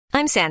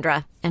I'm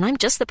Sandra, and I'm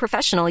just the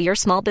professional your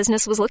small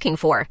business was looking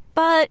for.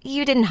 But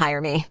you didn't hire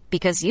me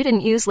because you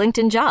didn't use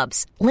LinkedIn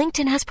Jobs.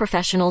 LinkedIn has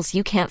professionals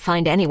you can't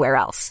find anywhere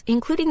else,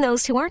 including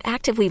those who aren't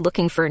actively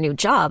looking for a new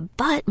job,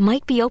 but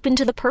might be open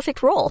to the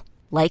perfect role,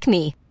 like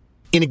me.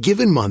 In a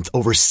given month,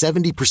 over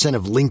 70%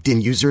 of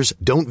LinkedIn users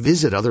don't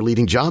visit other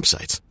leading job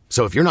sites.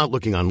 So if you're not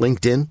looking on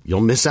LinkedIn,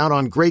 you'll miss out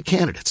on great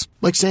candidates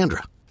like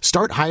Sandra.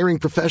 Start hiring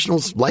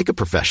professionals like a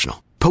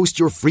professional. Post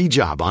your free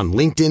job on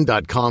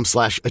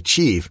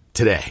linkedin.com/achieve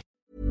today.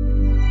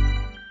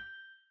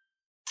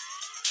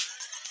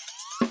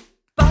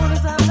 Bonus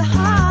of the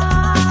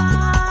heart.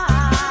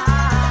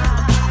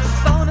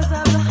 Bonus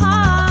of the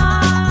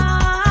heart.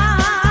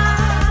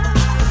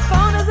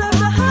 Bonus of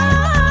the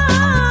heart.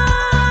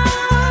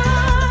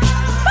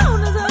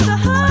 Bonus of the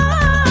heart.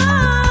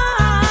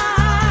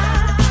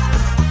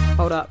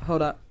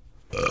 Hold up.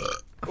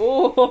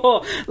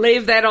 Oh,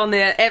 leave that on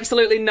there.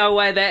 Absolutely no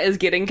way that is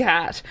getting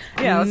cut.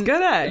 Yeah, that was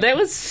good, eh? That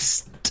was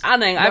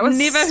stunning. I've was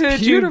never heard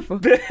beautiful.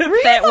 you burp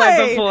that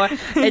way before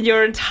in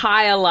your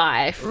entire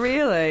life.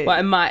 Really? Well,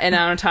 in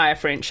our entire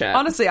friendship.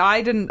 Honestly,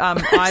 I didn't.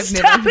 I've never.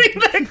 Starting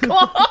the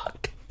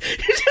clock. You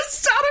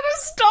just started a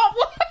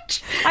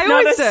stopwatch. I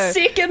Not always a do.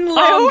 second I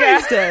longer.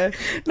 always do.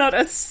 Not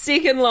a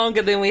second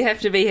longer than we have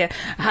to be here.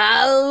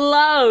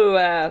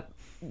 Hello.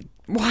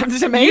 What,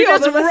 to me You or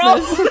just the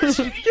listeners?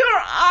 rolled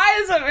your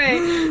eyes at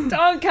me.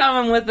 Don't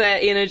come in with that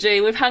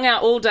energy. We've hung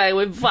out all day.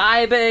 We're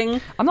vibing.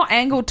 I'm not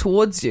angled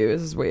towards you.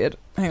 This is weird.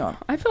 Hang on.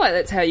 I feel like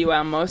that's how you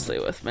are mostly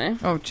with me.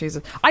 Oh,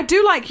 Jesus. I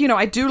do like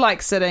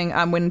sitting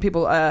when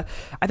people, I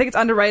think it's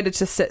underrated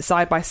to sit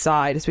side by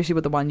side, especially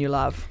with the one you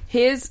love.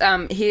 Here's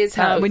how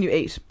When you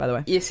eat, by the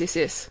way. Yes.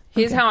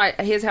 Here's how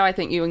I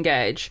think you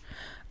engage.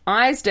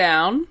 Eyes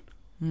down.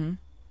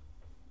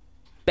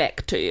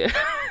 Back to you.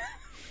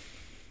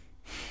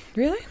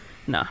 Really?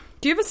 No.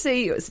 Do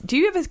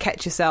you ever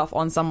catch yourself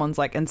on someone's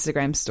like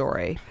Instagram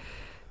story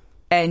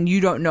and you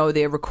don't know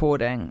they're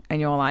recording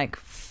and you're like,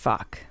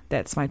 fuck,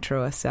 that's my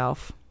truest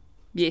self?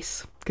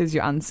 Yes. Because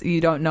you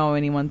don't know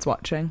anyone's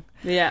watching.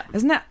 Yeah.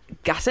 Isn't that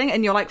gutting?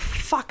 And you're like,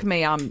 fuck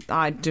me,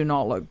 I do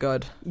not look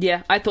good.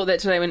 Yeah, I thought that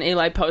today when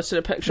Eli posted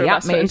a picture Yeah, of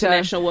us for me too.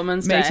 International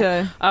Women's Me Day.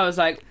 too. I was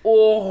like,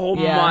 oh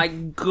Yeah. my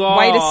God.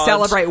 Way to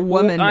celebrate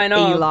women, I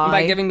know, Eli.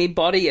 by giving me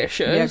body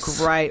issues. Yeah,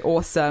 great,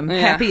 awesome.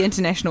 Yeah. Happy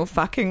International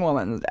Fucking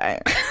Women's Day.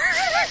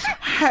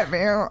 happy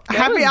was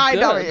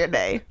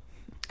IWD.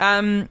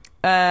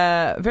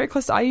 Very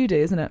close to IUD,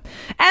 isn't it?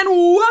 And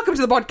welcome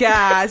to the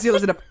podcast. You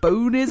listen to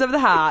Bonus of the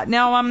Heart.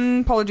 Now,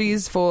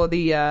 apologies for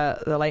the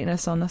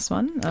lateness on this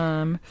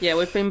one. Yeah,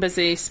 we've been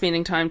busy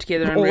spending time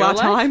together in All real our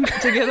life. time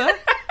together.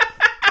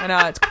 I know,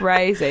 it's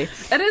crazy.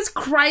 It is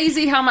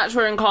crazy how much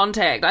we're in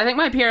contact. I think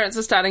my parents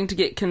are starting to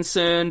get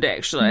concerned,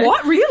 actually.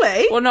 What,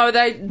 really? Well, no,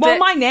 Well,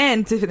 my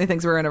nan definitely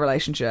thinks we're in a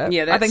relationship.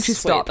 Yeah, that's I think she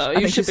sweet, stopped. though. I You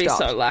think should she be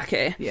stopped. so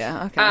lucky.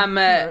 Yeah,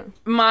 okay.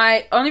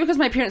 Only because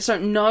my parents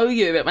don't know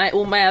you, but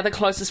all my other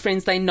closest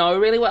friends they know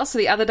really well. So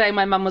the other day,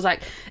 my mum was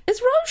like,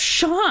 "Is Rose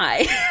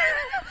shy?"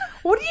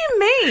 What do you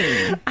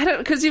mean? I don't,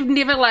 because you've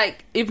never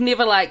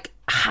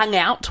hung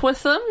out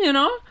with them, you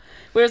know.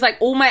 Whereas, like,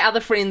 all my other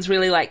friends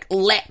really, like,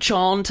 latch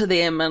on to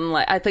them and,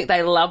 like, I think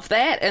they love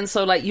that. And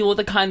so, like, you're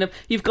the kind of...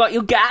 You've got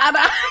your guard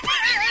up.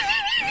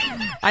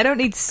 I don't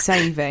need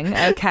saving,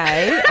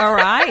 okay? All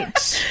right.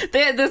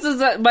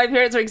 My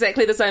parents are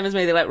exactly the same as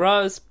me. They're like,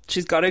 Rose,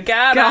 she's got her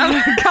guard up.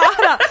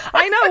 Carter,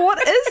 I know,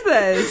 what is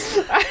this?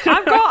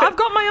 I've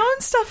got my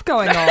own stuff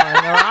going on,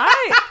 all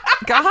right?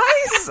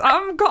 Guys,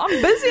 I'm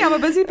busy. I'm a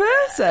busy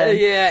person.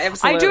 Yeah,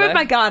 absolutely. I do have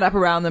my guard up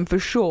around them for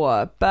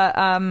sure, but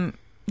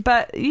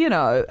you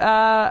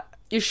know,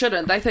 You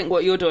shouldn't. They think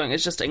what you're doing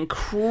is just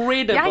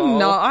incredible. yeah,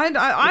 I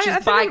know. Which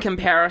is by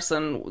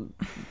comparison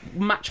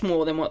much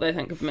more than what they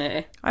think of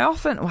me. I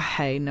often. Oh,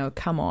 hey, no,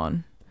 come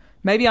on.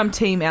 Maybe I'm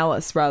Team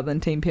Alice rather than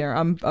Team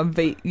Parent. I'm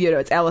V. You know,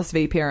 it's Alice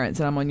v Parents,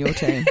 and I'm on your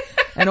team,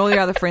 and all your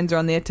other friends are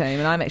on their team,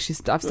 and I've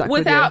stuck with you.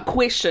 Without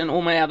question,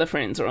 all my other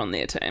friends are on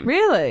their team.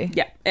 Really?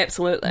 Yeah,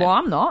 absolutely. Well,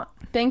 I'm not.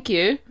 Thank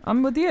you.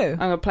 I'm with you. I'm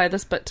going to play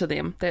this bit to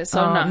them. They're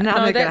so Oh, nice. now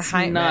No, they're gonna that's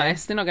hate me.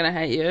 nice. They're not going to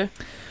hate you.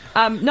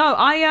 No,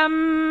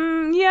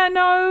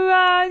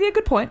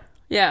 good point.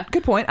 Yeah.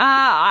 Good point.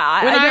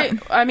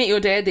 I met your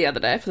dad the other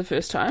day for the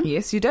first time.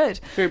 Yes, you did.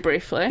 Very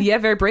briefly. Yeah,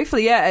 very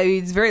briefly. Yeah,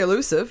 he's very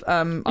elusive.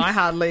 I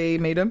hardly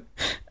meet him.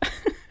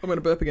 I'm going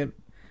to burp again.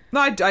 No,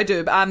 I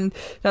do. No, it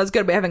was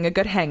good. We're having a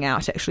good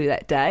hangout actually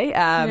that day.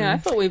 Yeah, I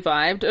thought we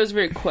vibed. It was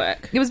very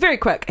quick. It was very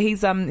quick.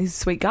 He's a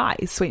sweet guy.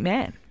 He's a sweet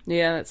man.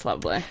 Yeah, that's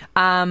lovely.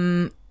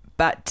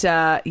 But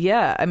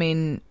yeah, I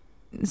mean,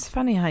 it's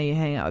funny how you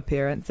hang out with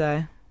parents,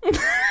 though.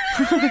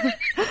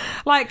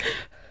 Like,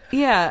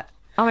 yeah.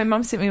 Oh, my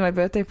mum sent me my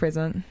birthday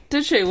present.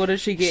 Did she? What did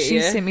she get She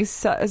you? sent me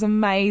it was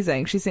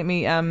amazing. She sent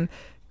me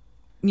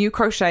new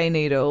crochet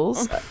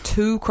needles,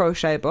 2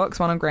 crochet books,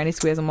 one on granny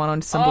squares and one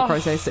on simple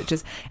crochet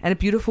stitches, and a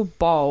beautiful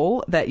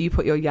bowl that you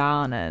put your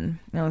yarn in.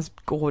 It was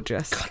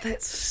gorgeous. God,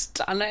 that's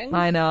stunning.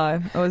 I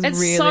know. It was It's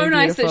really so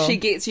nice beautiful. that she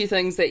gets you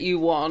things that you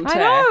want. I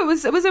know.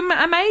 It was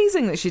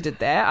amazing that she did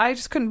that. I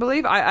just couldn't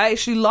believe it. I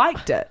actually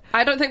liked it.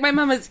 I don't think my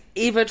mum has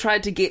ever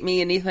tried to get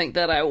me anything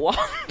that I want.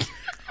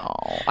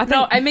 Oh, I think,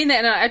 No, I mean that.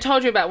 And I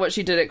told you about what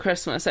she did at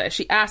Christmas.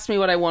 She asked me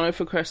what I wanted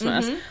for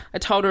Christmas. I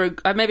told her,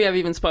 maybe I've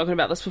even spoken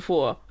about this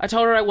before. I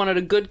told her I wanted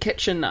a good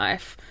kitchen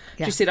knife.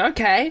 Yeah. She said,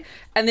 okay.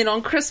 And then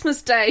on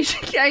Christmas Day,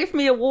 she gave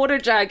me a water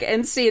jug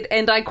and said,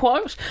 and I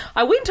quote,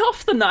 I went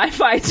off the knife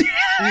idea.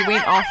 You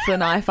went off the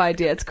knife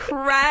idea. It's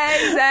crazy.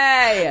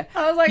 I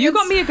was like, you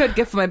got me a good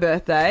gift for my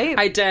birthday.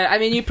 I did. I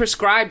mean, you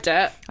prescribed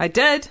it, I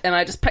did. and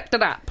I just picked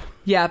it up.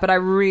 Yeah, but I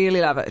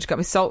really love it. She got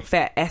me salt,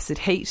 fat, acid,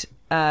 heat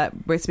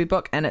recipe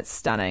book, and it's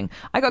stunning.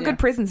 I got good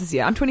presents this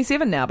year. I'm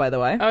 27 now, by the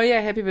way. Oh,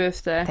 yeah. Happy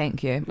birthday.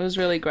 Thank you. It was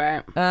really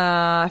great.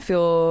 I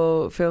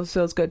feels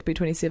good to be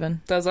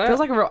 27. Does it? Feels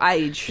like a real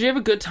age. Did you have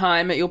a good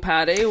time at your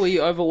party? Were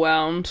you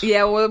overwhelmed?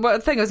 Yeah, well, the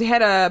thing was, we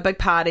had a big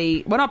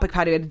party. Well, not big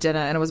party, we had a dinner,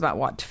 and it was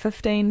about,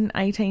 15,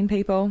 18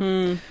 people.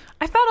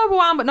 I felt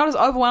overwhelmed, but not as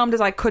overwhelmed as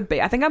I could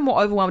be. I think I'm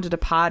more overwhelmed at a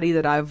party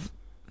that I've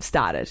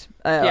started.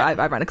 I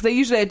run it. Because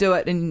usually I do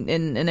it in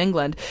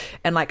England,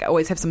 and, I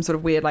always have some sort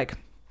of weird,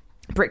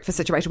 breakfast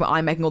situation where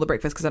I'm making all the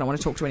breakfast because I don't want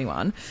to talk to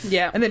anyone.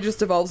 Yeah. And then it just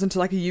evolves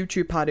into, a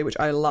YouTube party, which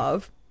I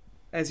love,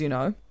 as you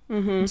know.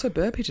 I'm so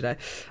burpy today.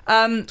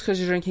 It's because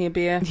you're drinking a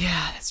beer.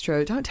 Yeah, that's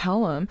true. Don't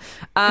tell them.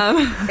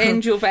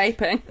 And you're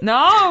vaping. No,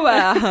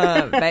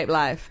 vape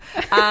life.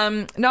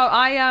 No,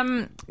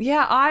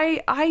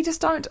 I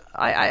just don't.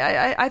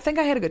 I think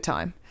I had a good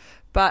time,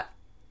 but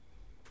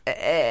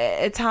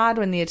it's hard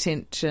when the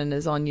attention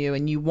is on you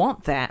and you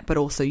want that, but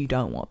also you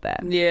don't want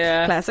that.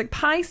 Yeah. Classic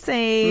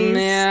Pisces.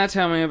 Yeah,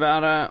 tell me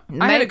about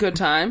it. I had a good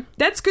time.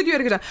 That's good. You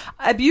had a good time.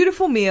 A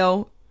beautiful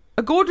meal.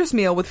 A gorgeous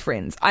meal with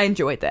friends. I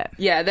enjoyed that.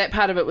 Yeah, that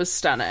part of it was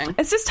stunning.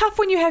 It's just tough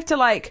when you have to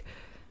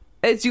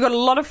you got a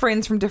lot of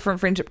friends from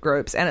different friendship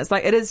groups, and it's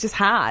it is just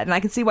hard. And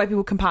I can see why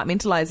people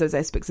compartmentalize those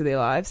aspects of their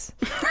lives.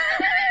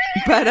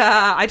 But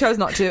I chose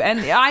not to, and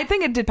I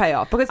think it did pay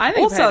off because I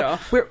think it paid also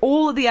off. we're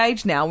all at the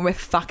age now when we're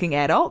fucking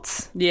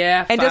adults.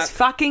 Yeah, and just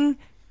fucking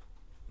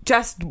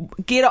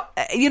get.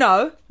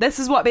 This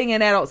is what being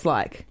an adult's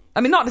like. I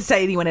mean, not to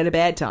say anyone had a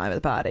bad time at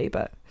the party,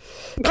 but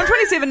I'm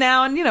 27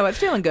 now, and it's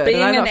feeling good. being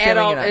and I'm an not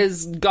feeling, adult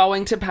is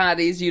going to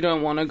parties you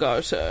don't want to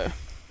go to.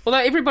 Although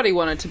everybody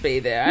wanted to be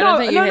there. I don't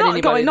think you had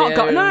anybody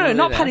there.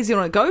 Not parties you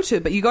want to go to,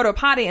 but you go to a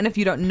party, and if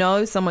you don't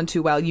know someone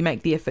too well, you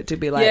make the effort to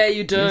be yeah,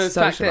 you do.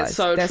 Fuck, socialise. that's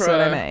so That's true.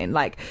 what I mean.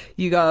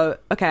 You go,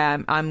 okay,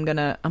 I'm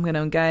gonna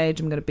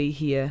engage. I'm gonna be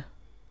here.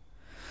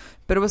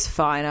 But it was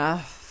fine.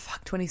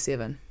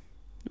 27.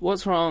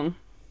 What's wrong?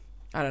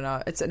 I don't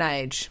know. It's an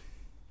age.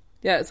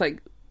 Yeah,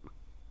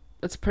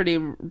 it's a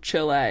pretty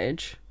chill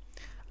age.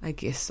 I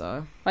guess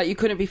so. You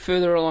couldn't be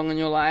further along in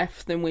your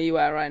life than where you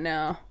are right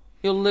now.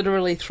 You're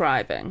literally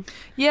thriving.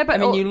 Yeah, but I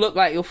mean, you look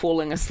like you're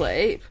falling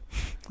asleep.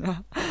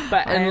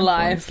 But in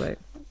life,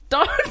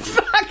 don't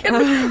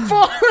fucking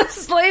fall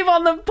asleep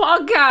on the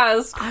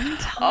podcast. I'm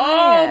tired.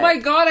 Oh my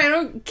God, I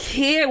don't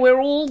care. We're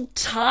all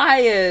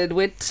tired.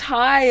 We're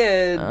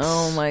tired.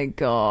 Oh my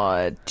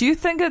God. Do you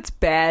think it's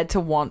bad to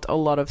want a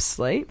lot of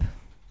sleep?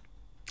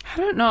 I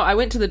don't know. I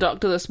went to the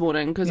doctor this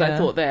morning because I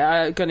thought that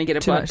I was going to get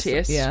a blood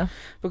test. Yeah.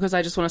 Because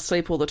I just want to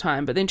sleep all the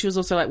time. But then she was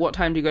also like, what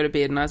time do you go to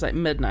bed? And I was like,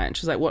 midnight. And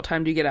she was like, what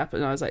time do you get up?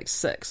 And I was like,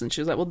 6. And she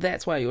was like, well,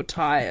 that's why you're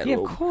tired. Yeah,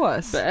 of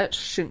course. Bitch.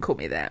 She shouldn't call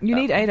me that. You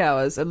but- need 8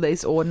 hours at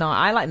least, or 9.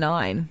 I like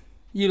 9.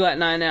 You like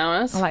 9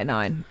 hours? I like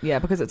 9. Yeah,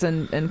 because it's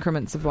in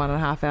increments of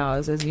 1.5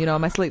 hours. As you know,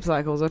 my sleep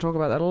cycles, I talk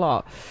about that a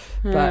lot.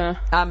 Yeah.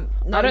 But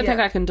I don't think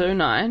I can do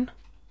 9.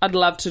 I'd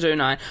love to do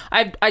 9.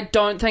 I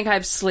don't think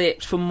I've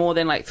slept for more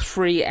than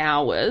 3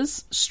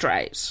 hours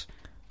straight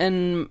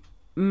in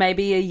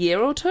maybe a year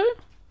or 2.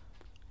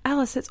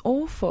 Alice, it's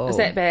awful. Is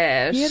that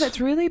bad? Yeah,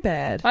 that's really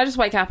bad. I just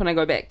wake up and I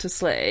go back to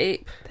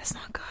sleep. That's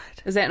not good.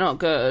 Is that not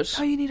good?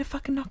 Oh, you need to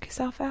fucking knock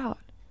yourself out.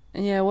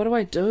 Yeah, what do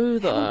I do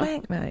though? Have a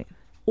wank, mate.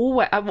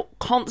 Always,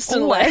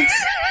 constantly. Always.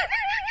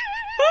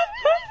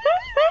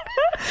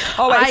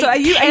 Oh wait, so I are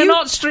you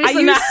stress are you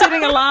enough.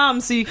 setting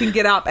alarms so you can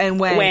get up and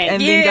wank, Wank.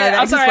 and Yeah, then go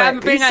back I'm sorry, to I'm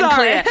sleep? being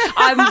Sorry. unclear.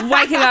 I'm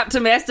waking up to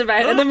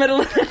masturbate in the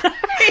middle of the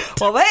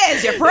night. Well,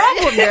 there's your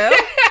problem, girl.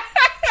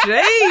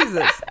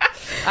 Jesus.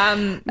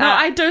 No,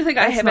 I do think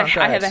I that's have not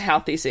I have good. a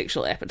healthy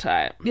sexual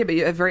appetite. Yeah, but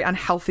you have very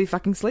unhealthy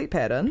fucking sleep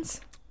patterns.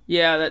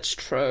 Yeah, that's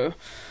true.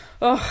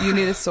 You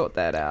need to sort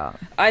that out.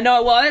 I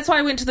know. Well, that's why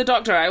I went to the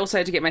doctor. I also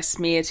had to get my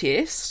smear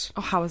test.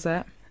 Oh, how was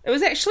that? It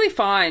was actually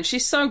fine.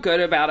 She's so good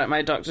about it,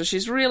 my doctor.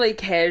 She's really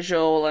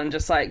casual and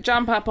just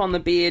jump up on the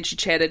bed. She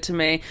chatted to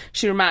me.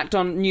 She remarked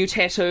on new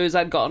tattoos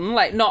I'd gotten,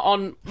 not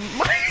on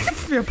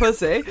Your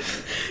pussy.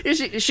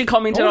 She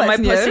commented Oh, on my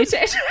that's pussy new.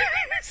 tattoos.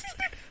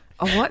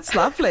 Oh, that's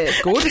lovely.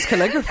 It's gorgeous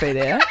calligraphy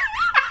there.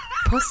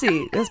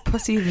 Pussy. There's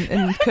pussy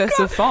in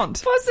cursive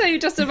font. Pussy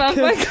just above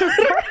my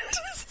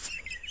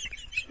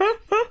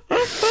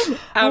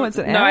Oh, it's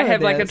an no, I arrow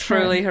have like there, a it's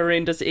truly fine.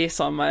 horrendous S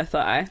on my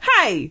thigh.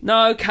 Hey,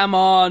 No, come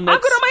on.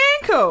 I've got it on my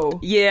ankle.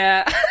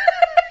 Yeah.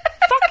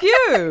 Fuck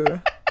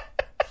you.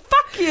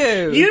 Fuck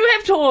you. You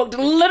have talked,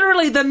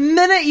 literally, the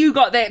minute you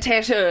got that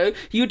tattoo,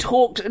 you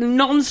talked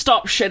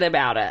non-stop shit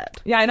about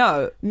it. Yeah, I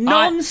know.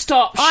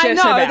 Non-stop I shit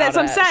know, about that's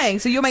what I'm it. saying.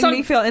 So you're making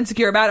me feel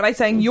insecure about it by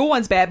saying your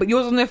one's bad, but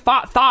yours on your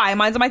thigh,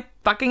 mine's on my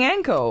fucking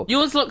ankle.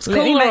 Yours looks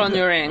Let me cooler make on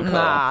your ankle.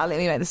 Nah, let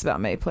me make this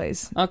about me,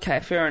 please. Okay,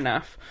 fair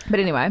enough. But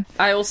anyway,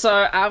 I also,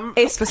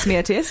 S for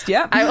smear test,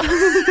 yep.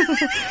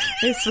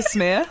 S for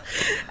smear.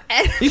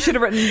 You should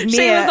have written near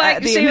she was like,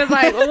 at the end.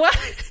 what?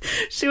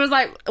 She was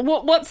like,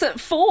 what's it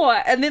for?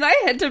 And then I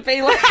had to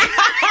be like,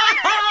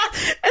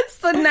 it's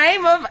the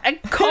name of a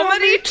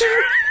comedy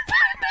troupe.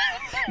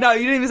 No,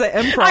 you didn't even say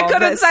improv. I couldn't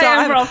That's say so-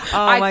 improv. Oh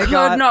I my could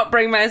God. not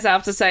bring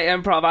myself to say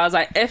improv. I was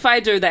like, if I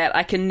do that,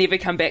 I can never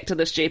come back to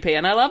this GP.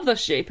 And I love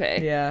this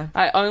GP. Yeah.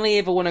 I only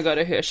ever want to go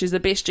to her. She's the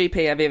best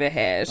GP I've ever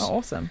had. Oh,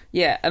 awesome.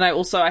 Yeah, and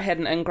I had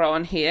an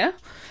ingrown hair.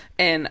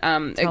 And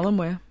Tell them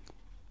where.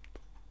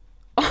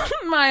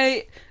 on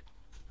my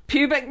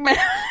pubic mound.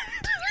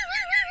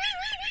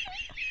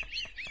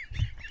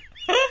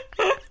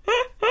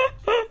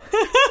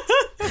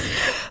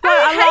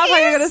 I love how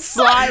you're going to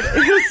slide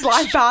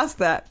past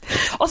that.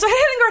 Also, I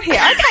haven't got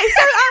here. Okay,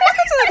 so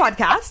welcome to the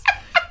podcast.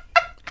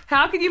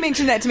 How could you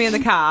mention that to me in the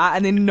car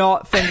and then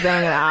not think that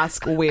I'm going to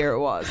ask where it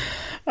was?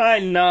 I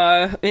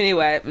know.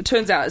 Anyway, it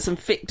turns out it's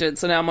infected,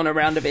 so now I'm on a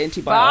round of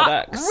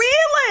antibiotics.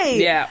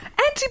 Really? Yeah.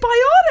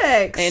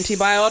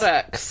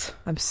 Antibiotics.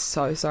 I'm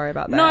so sorry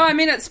about that. No, I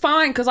mean, it's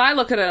fine, because I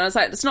look at it and it's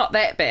like, it's not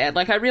that bad.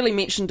 Like, I really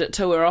mentioned it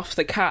to her off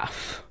the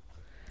cuff.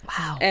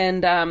 Wow.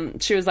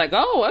 And she was like,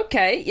 oh,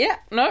 okay, yeah,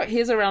 no,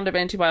 here's a round of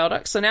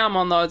antibiotics. So now I'm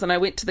on those, and I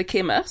went to the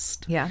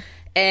chemist. Yeah.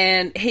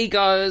 And he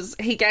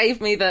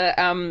gave me the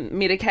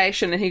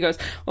medication, and he goes,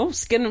 oh,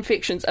 skin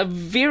infections are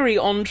very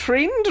on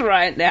trend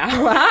right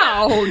now.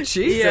 Wow,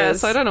 Jesus. Yeah,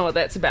 so I don't know what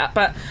that's about.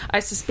 But I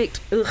suspect,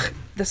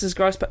 this is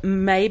gross, but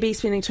maybe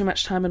spending too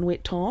much time in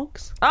wet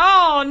togs.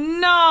 Oh,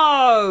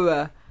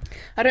 no.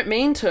 I don't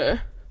mean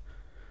to.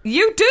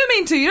 You do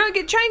mean to. You don't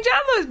get changed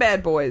out of those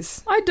bad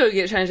boys. I do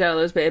get changed out of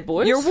those bad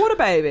boys. You're a water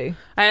baby.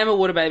 I am a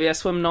water baby. I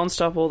swim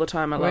non-stop all the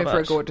time. I We love went for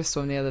it. a gorgeous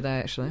swim the other day,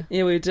 actually.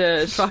 Yeah, we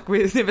did. Fuck,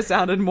 we've never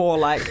sounded more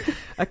like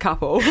a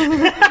couple.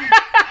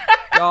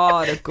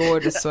 God, a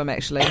gorgeous swim,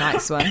 actually.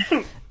 Nice swim.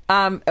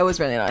 It was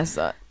really nice,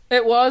 though.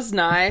 It was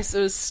nice.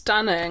 It was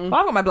stunning.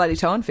 Well, I've got my bloody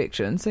toe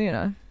infection, so you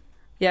know.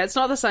 Yeah, it's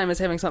not the same as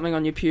having something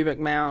on your pubic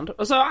mound.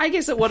 So I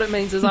guess what it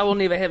means is I will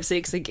never have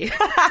sex again.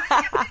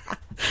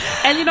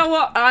 And you know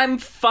what? I'm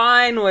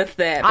fine with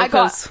that.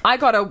 Because I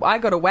got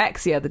a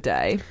wax the other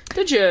day.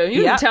 Did you?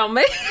 You Yeah. didn't tell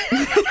me.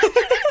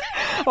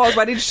 I was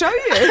waiting to show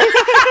you.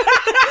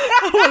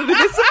 I wanted to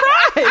be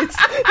surprised.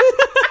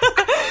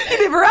 You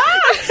never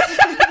asked.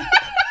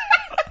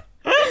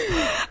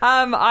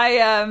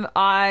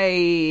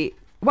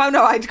 Well,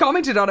 no, I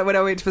commented on it when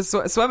I went for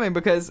swimming,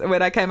 because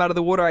when I came out of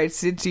the water, I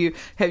said to you,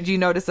 have you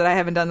noticed that I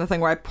haven't done the thing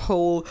where I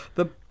pull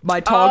my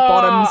tog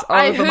bottoms over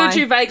I heard my...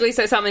 you vaguely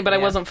say something, but I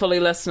Yeah. wasn't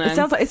fully listening.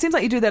 It seems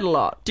like you do that a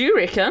lot. Do you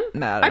reckon?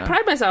 No, I don't know.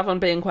 pride myself on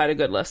being quite a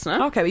good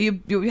listener. Okay, but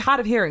you're hard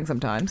of hearing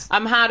sometimes.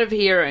 I'm hard of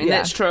hearing, Yeah.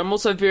 that's true. I'm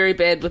also very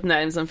bad with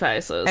names and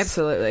faces.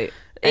 Absolutely.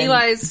 And-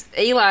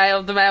 Eli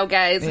of the male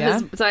gaze. Yeah.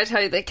 Did I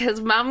tell you that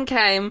his mum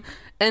came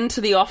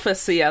into the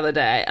office the other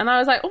day, and I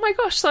was like, oh my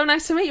gosh, so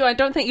nice to meet you. I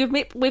don't think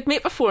we've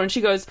met before. And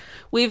she goes,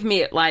 we've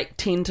met like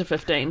 10 to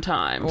 15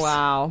 times.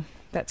 Wow.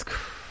 That's...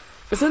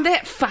 Isn't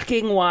that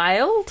fucking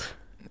wild?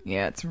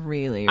 Yeah, it's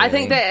really... I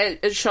think that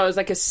it shows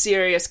like a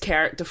serious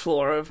character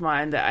flaw of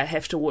mine that I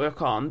have to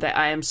work on, that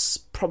I am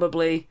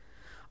probably...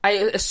 I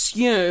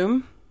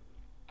assume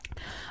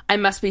I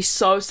must be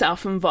so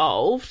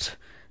self-involved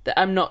that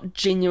I'm not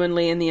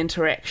genuinely in the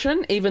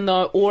interaction, even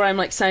though... Or I'm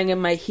like saying in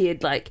my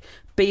head, like,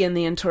 be in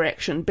the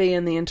interaction,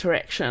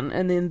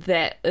 and then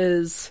that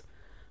is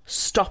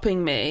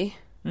stopping me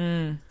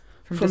from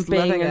just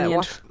being letting in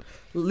the...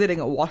 letting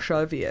it wash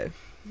over you.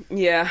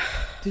 Yeah.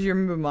 Did you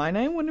remember my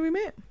name when we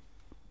met?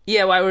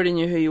 Yeah, well, I already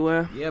knew who you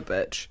were. Yeah,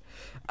 bitch.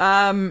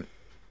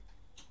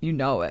 You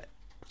know it.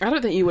 I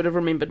don't think you would have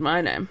remembered my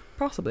name.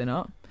 Possibly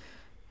not.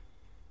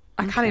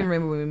 I can't even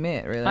remember when we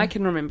met, really. I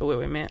can remember where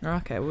we met.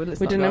 Okay, well, let's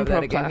We not did go an over that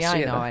improv again. class Yeah,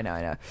 together. I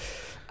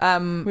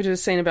know. We did a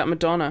scene about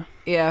Madonna.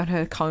 Yeah, and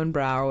her cone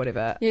brow or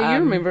whatever. Yeah, you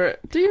remember it.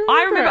 Do you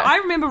remember it? I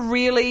remember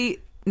really...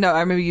 No,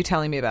 I remember you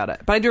telling me about it.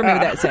 But I do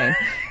remember that scene.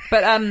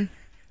 But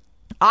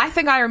I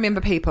think I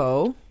remember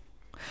people...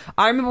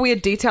 I remember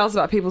weird details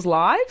about people's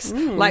lives.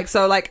 Like,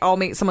 so, like, I'll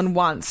meet someone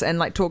once and,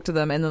 like, talk to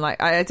them. And then,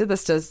 like, I did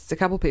this to a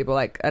couple people.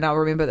 Like, and I'll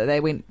remember that they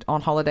went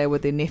on holiday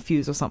with their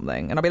nephews or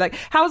something. And I'll be like,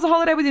 how was the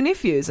holiday with your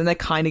nephews? And they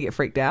kind of get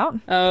freaked out.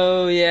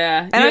 Oh,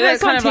 yeah. I know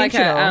that's that's kind of like a...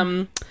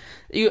 intentional.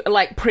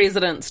 like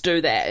presidents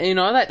do that, you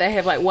know, like they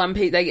have like one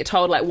piece, they get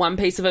told like one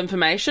piece of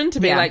information to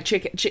be like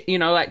check, you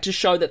know, like to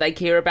show that they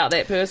care about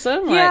that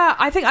person. Like, Yeah,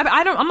 I think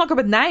I'm not good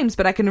with names,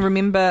 but I can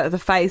remember the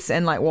face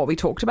and like what we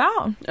talked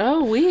about.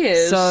 oh,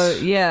 weird. So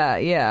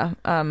yeah.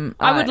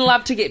 I would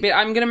love to get better.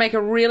 I'm going to make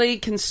a really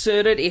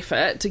concerted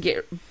effort to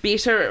get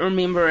better at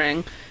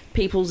remembering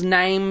people's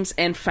names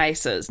and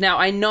faces. Now,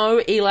 I know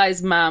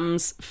Eli's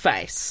mum's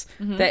face.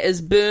 That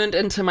is burned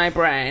into my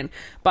brain,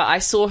 but I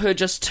saw her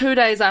just 2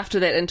 days after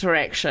that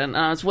interaction, and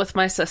I was with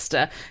my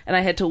sister, and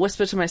I had to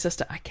whisper to my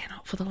sister, I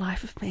cannot for the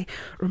life of me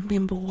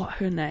remember what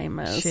her name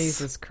is.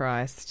 Jesus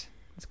Christ,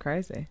 it's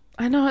crazy.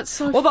 I know, it's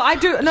so... Although I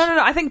do no,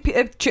 I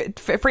think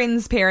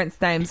friends'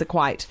 parents' names are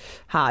quite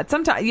hard.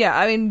 Sometimes, yeah.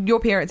 I mean, your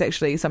parents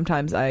actually.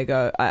 Sometimes I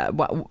go,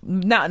 well,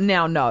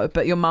 now no,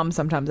 but your mum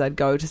sometimes I'd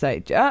go to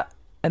say,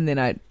 and then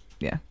I'd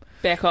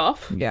Back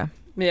off? yeah.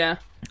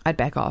 I'd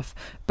back off.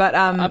 But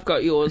I've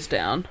got yours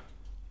down.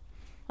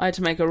 I had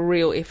to make a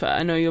real effort.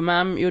 I know your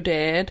mum, your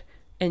dad,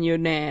 and your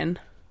nan.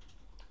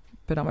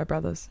 but not my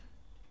brothers.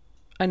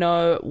 I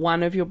know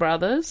one of your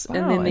brothers, and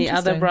then the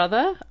other interesting.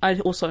 brother, I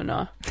also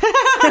know.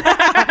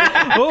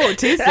 Oh,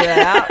 test it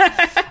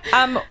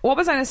out. What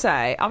was I going to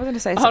say? I was going to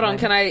say something. Hold on,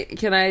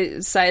 can I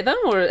say them,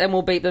 and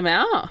we'll beat them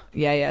out?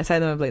 Yeah, say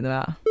them and bleep them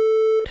out.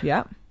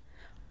 Yeah.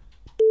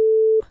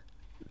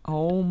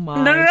 Oh my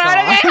No,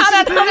 god.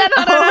 hold on.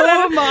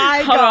 Oh my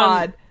Hold on.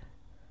 god.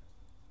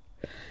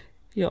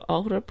 Your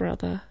older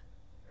brother.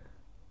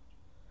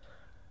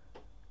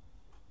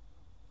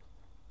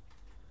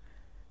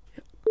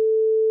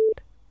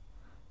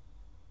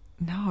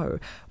 No.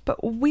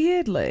 But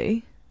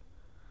weirdly,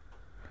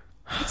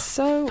 it's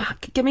so...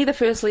 Fuck, give me the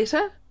first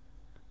letter.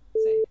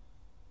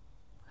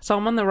 So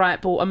I'm on the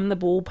right ball. I'm in the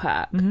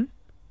ballpark. Mhm.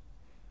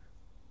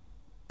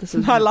 This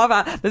is. I love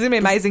it. There's going to be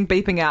amazing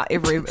beeping out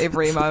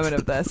every moment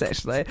of this,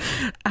 actually.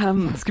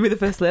 Just give me the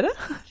first letter.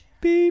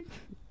 Beep.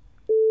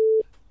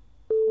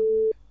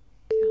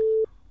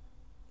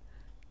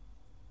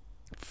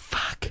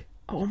 Fuck.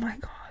 Oh my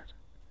god.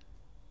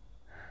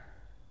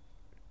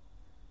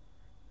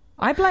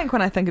 I blank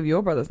when I think of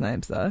your brother's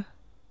names, though.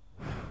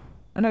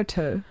 I know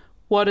two.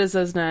 What is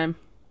his name?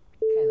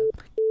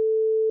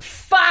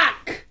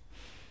 Fuck.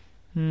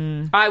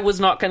 I was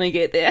not going to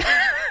get there.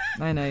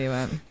 I know you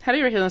weren't. How do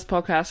you reckon this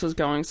podcast is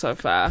going so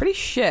far? Pretty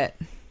shit.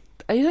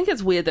 Do you think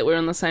it's weird that we're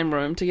in the same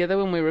room together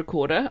when we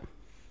record it?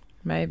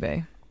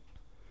 Maybe.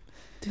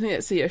 Do you think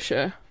it's the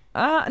issue?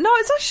 No,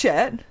 it's not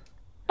shit.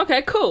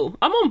 Okay, cool.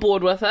 I'm on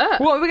board with it.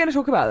 What are we going to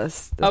talk about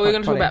this Oh, we're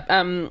going to talk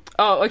potty?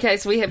 about... okay,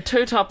 so we have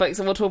two topics,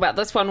 and we'll talk about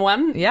this one.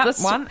 Yeah,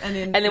 this, one,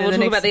 and then we'll the talk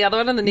next- about the other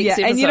one in the next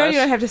episode. and you don't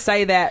have to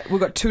say that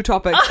we've got two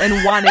topics in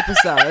one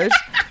episode,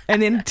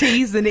 and then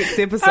tease the next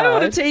episode. I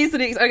don't want to tease the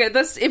next... Okay,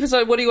 this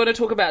episode, what do you want to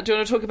talk about? Do you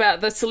want to talk about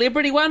the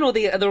celebrity one or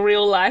the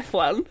real life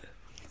one?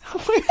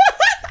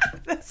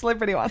 The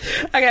celebrity one.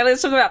 Okay,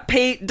 let's talk about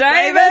Pete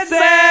Davidson!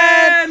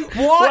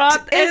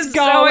 What is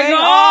going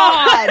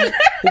on?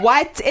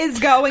 What is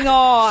going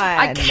on?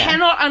 I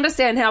cannot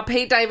understand how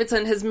Pete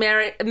Davidson has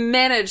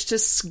managed to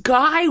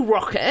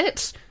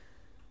skyrocket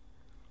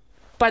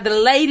by the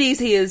ladies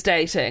he is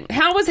dating.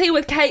 How was he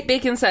with Kate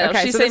Beckinsale?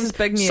 Okay, She so this seems is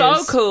big news.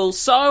 so cool,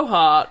 so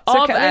hot,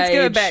 So of let's age.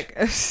 give it back.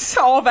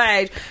 Of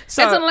age.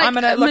 So As in, like, I'm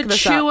going to a look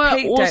this up. mature,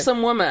 Pete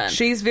awesome woman.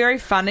 She's very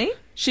funny.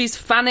 She's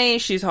funny,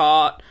 she's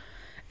hot.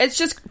 It's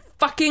just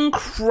fucking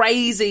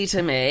crazy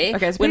to me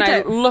Okay, so when Pete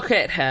I Da- look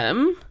at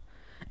him.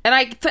 And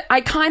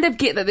I kind of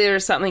get that there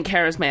is something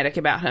charismatic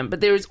about him,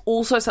 but there is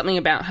also something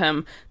about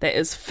him that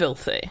is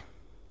filthy.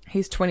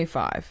 He's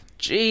 25.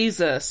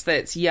 Jesus,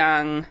 that's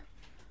young.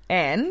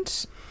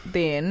 And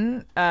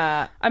then...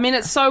 I mean,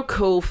 it's so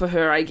cool for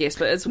her, I guess,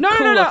 but it's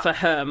cooler for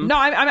him. No,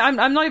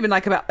 I'm not even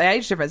like about the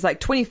age difference. Like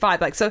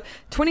 25, like so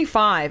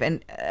 25,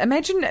 and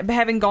imagine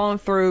having gone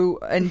through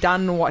and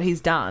done what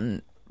he's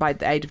done by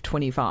the age of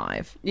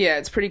 25. Yeah,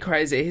 it's pretty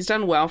crazy. He's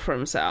done well for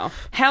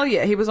himself. Hell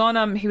yeah, he was on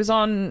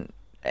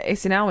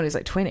SNL when he was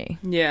like 20.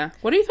 Yeah.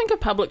 What do you think of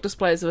public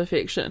displays of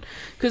affection?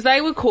 Because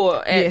they were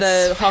caught at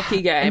Yes. the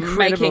hockey game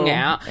Incredible. making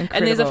out, and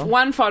there's Incredible.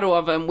 one photo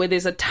of him where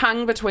there's a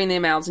tongue between their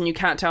mouths, and you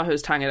can't tell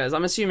whose tongue it is.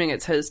 I'm assuming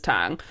it's his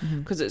tongue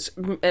because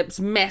it's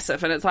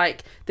massive, and it's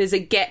like there's a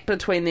gap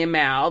between their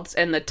mouths,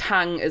 and the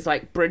tongue is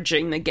like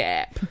bridging the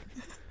gap.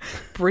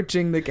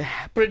 Bridging the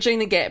gap. Bridging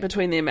the gap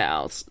between their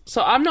mouths.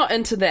 So I'm not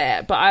into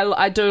that, but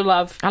I do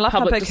love I love how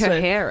public big her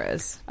display- hair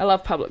is. I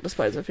love public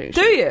displays of affection.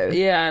 Do you?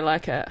 Yeah, I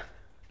like it.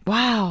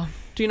 Wow.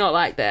 Do you not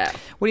like that?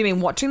 What do you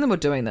mean, watching them or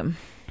doing them?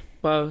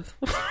 Both.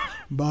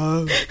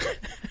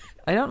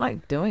 I don't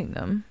like doing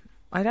them.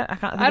 I can't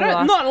think I of the don't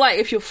last... not like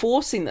if you're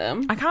forcing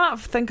them. I can't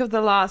think of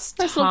the last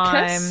Nice little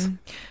kiss. time.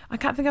 I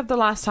can't think of the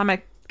last time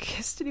I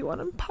kissed anyone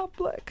in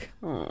public.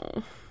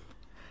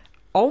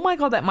 Oh my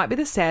god, that might be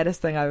the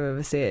saddest thing I've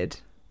ever said.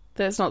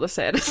 That's not the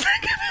saddest thing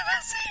I've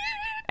ever seen.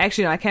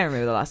 Actually, no, I can't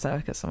remember the last time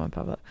I kissed someone in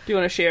public. Do you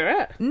want to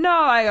share it? No,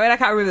 I mean I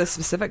can't remember the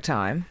specific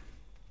time.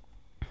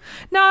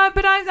 No,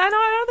 but I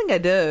don't think I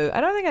do.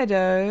 I don't think I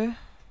do.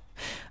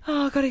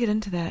 Oh, I've got to get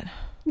into that.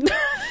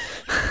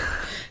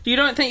 You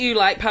don't think you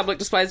like public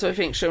displays of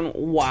affection?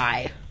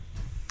 Why?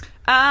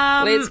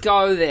 Let's Let's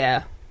go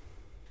there.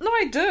 No,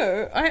 I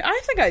do.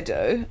 I think I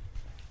do.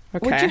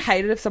 Okay. Would you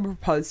hate it if someone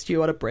proposed to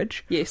you on a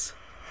bridge? Yes.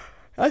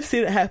 I've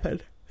seen it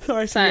happen.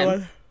 Sorry, Same.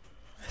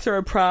 I saw it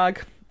in Prague.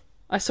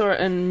 I saw it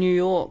in New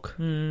York.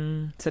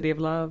 City of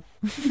Love.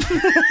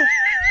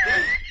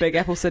 Big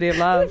Apple City of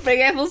Love. Big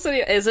Apple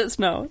City, as it's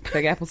known.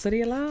 Big Apple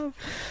City of Love.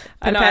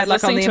 I know. I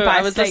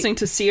was listening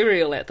to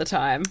Serial at the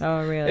time.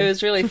 Oh, really? It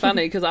was really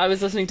funny because I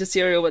was listening to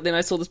Serial, but then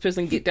I saw this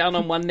person get down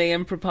on one knee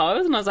and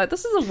propose, and I was like,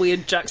 "This is a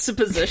weird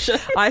juxtaposition."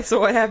 I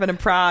saw it happen in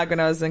Prague when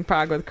I was in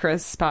Prague with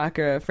Chris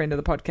Parker, a friend of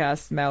the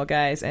podcast, Male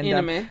Gaze, and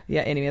Enemy.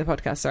 Enemy of the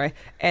podcast. Sorry,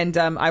 and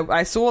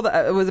I saw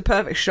that it was a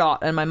perfect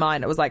shot in my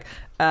mind. It was like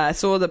I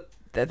saw the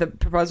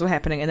proposal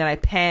happening, and then I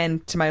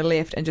panned to my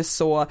left and just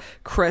saw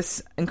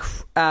Chris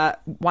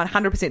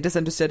 100%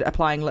 disinterested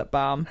applying lip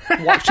balm,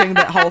 watching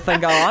that whole thing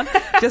go on.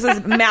 Just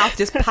his mouth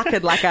just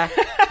puckered like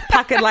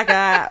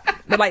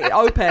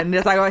open,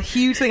 just like a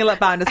huge thing of lip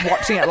balm, just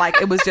watching it like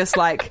it was just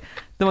like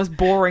the most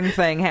boring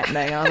thing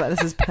happening. And I was like,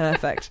 this is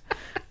perfect.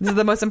 This is one of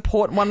the most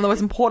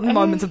important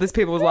moments of these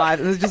people's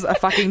lives. It was just a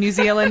fucking New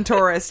Zealand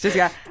tourist just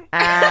go,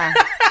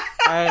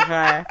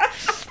 okay.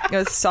 It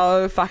was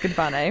so fucking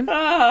funny.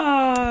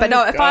 But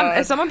no,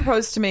 if someone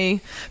proposed to me,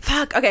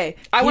 okay.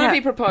 I want to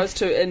be proposed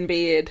to in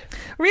bed.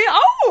 Really?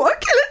 Oh,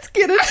 okay, let's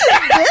get into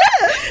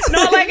this.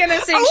 Not like in a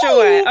sexual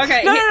way.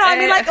 Okay. No, I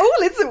mean like,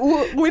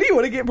 when do you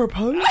want to get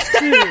proposed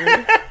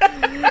to?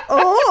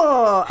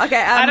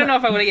 Okay. I don't know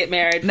if I want to get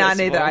married. Nah,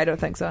 neither. I don't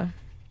think so.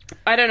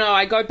 I don't know.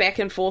 I go back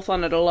and forth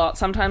on it a lot.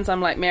 Sometimes I'm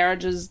like,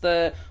 marriage is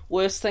the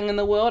worst thing in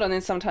the world, and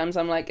then sometimes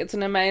I'm like, it's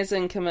an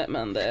amazing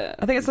commitment.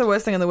 I think it's the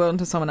worst thing in the world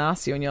until someone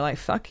asks you, and you're like,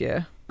 fuck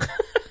yeah.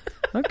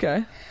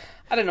 Okay.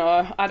 I don't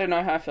know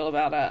how I feel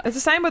about it. It's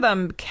the same with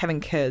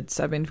having kids.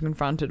 I've been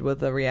confronted with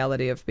the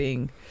reality of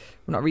being,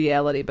 well, not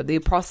reality, but the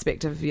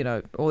prospect of,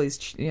 all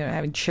these,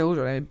 having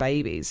children, having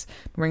babies.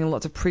 I'm bringing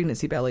lots of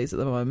pregnancy bellies at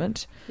the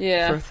moment.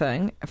 Yeah.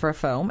 For a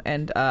film,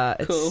 and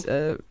it's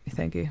cool.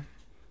 Thank you.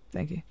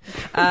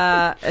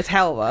 It's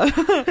hell though,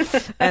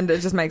 and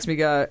it just makes me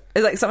go.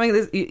 It's like something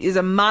that is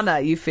a mana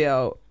you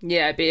feel.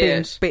 Yeah, I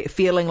bet.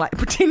 Feeling like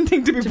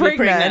pretending to be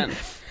pregnant.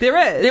 There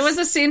is. There was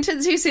a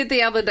sentence you said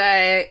the other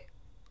day.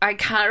 I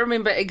can't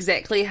remember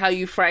exactly how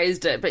you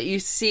phrased it, but you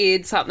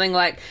said something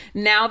like,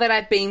 "Now that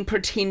I've been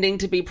pretending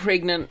to be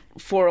pregnant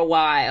for a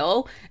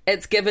while,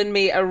 it's given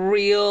me a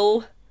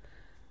real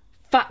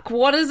fuck."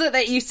 What is it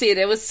that you said?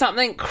 It was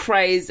something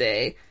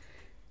crazy.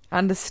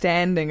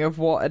 Understanding of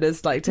what it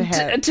is like to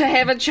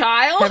have a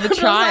child.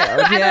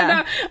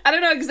 Yeah. I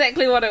don't know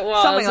exactly what it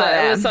was. Something like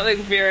that. It was something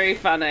very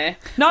funny.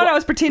 No, I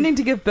was pretending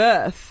to give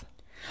birth.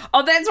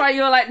 Oh, that's why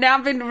you were like, now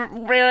I've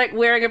been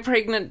wearing a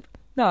pregnant.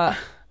 No,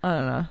 I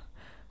don't know.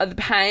 The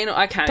pain.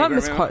 I can't.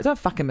 Don't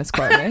fucking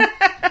misquote me.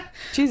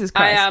 Jesus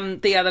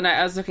Christ. The other night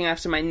I was looking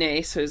after my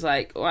niece, who's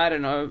like, I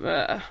don't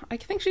know. I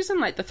think she's in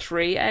like the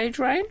 3 age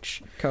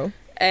range. Cool.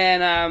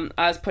 And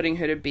I was putting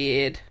her to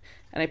bed.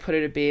 And I put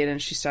her to bed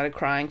and she started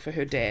crying for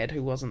her dad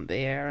who wasn't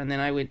there. And then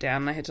I went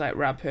down and I had to like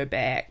rub her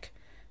back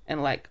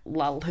and like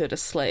lull her to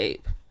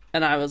sleep.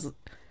 And I was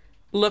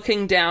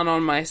looking down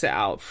on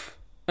myself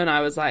and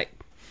I was like,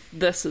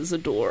 this is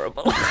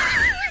adorable.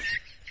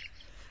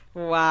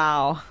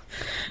 Wow.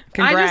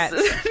 Congrats.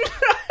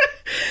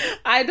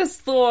 I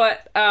just thought,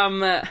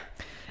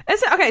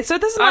 is it okay? So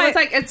this is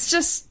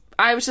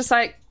I was just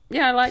like,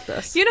 yeah, I like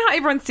this. You know how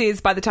everyone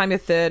says by the time you're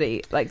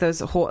 30, like those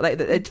Do you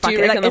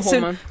reckon the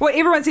hormone? Well,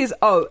 everyone says,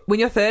 when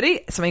you're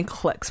 30, something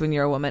clicks when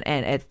you're a woman,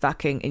 and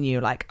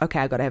you're like, okay,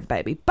 I got to have a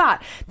baby.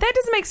 But that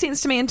doesn't make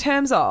sense to me in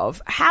terms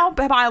of how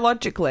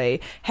biologically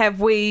have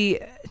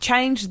we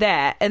changed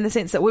that in the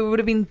sense that we would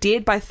have been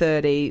dead by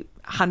 30.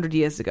 100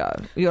 years ago.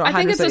 I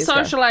think it's a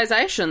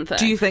socialization thing.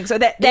 Do you think so?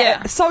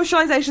 That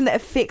socialization that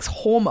affects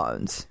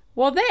hormones.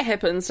 Well, that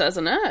happens,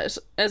 doesn't it?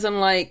 As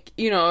in, like,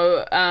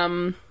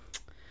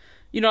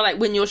 like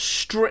when you're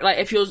like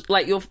if you're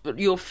like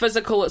your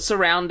physical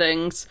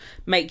surroundings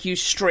make you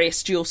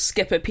stressed, you'll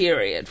skip a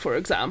period, for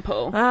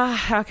example.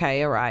 Okay,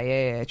 you're right.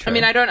 Yeah, true. I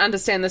mean, I don't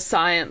understand the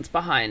science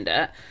behind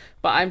it,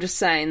 but I'm just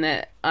saying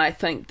that I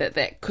think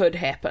that could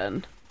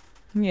happen.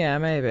 Yeah,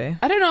 maybe.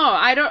 I don't know.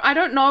 I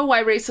don't know why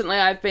recently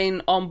I've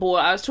been on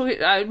board.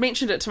 I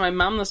mentioned it to my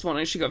mum this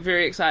morning. She got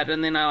very excited,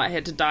 and then I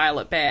had to dial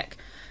it back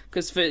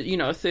because for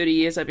 30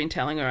 years I've been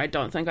telling her I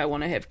don't think I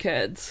want to have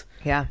kids.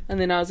 Yeah. And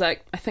then I was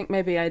like, I think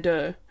maybe I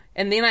do.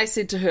 And then I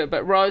said to her,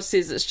 but Rose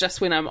says it's just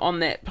when I'm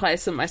on that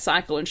place in my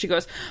cycle. And she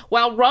goes,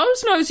 well,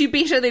 Rose knows you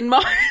better than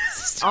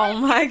most. Oh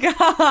my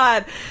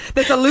God.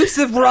 This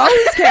elusive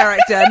Rose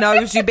character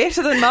knows you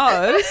better than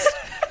most.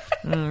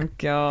 Oh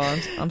God.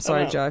 I'm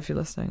sorry, Joe, if you're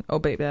listening. I'll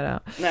beep that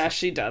out. Nah,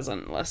 she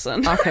doesn't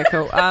listen. Okay,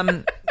 cool.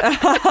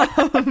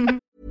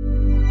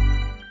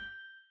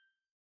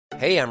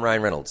 Hey, I'm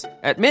Ryan Reynolds.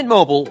 At Mint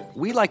Mobile,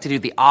 we like to do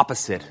the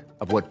opposite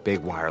of what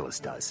Big Wireless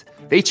does.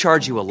 They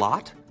charge you a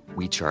lot.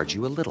 We charge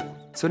you a little.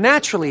 So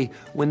naturally,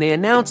 when they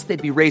announced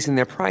they'd be raising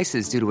their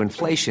prices due to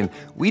inflation,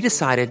 we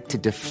decided to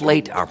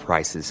deflate our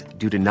prices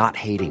due to not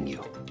hating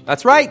you.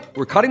 That's right.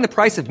 We're cutting the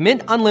price of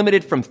Mint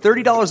Unlimited from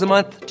 $30 a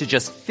month to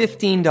just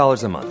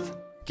 $15 a month.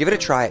 Give it a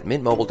try at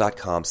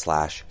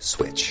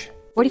mintmobile.com/switch.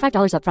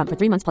 $45 up front for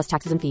 3 months plus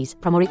taxes and fees.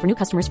 Promo rate for new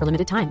customers for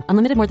limited time.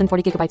 Unlimited more than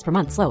 40 gigabytes per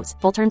month. Slows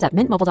full terms at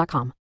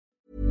mintmobile.com.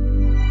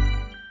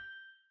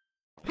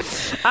 But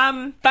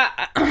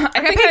I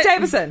Okay, think Pete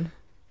Davidson.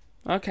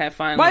 Okay,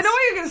 fine. Well, I know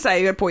what you're going to say.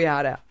 You're going to pour your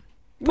heart out.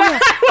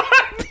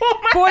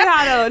 Pour your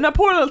heart out. No,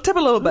 tip a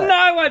little bit. No,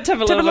 I won't tip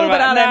a little bit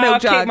out of that No, milk I'll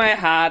jug. keep my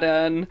heart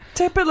in.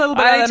 Tip a little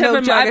bit out of that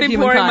milk jug I've of been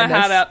human pouring kindness. my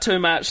heart out too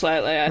much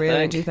lately, I Really?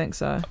 think. Do you think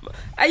so?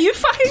 Are you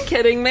fucking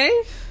kidding me?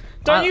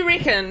 Don't you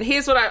reckon?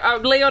 Here's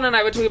what Leon and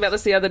I were talking about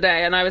this the other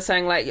day, and I was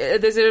saying, like,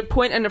 there's a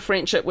point in a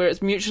friendship where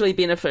it's mutually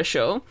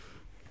beneficial,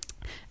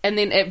 and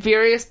then at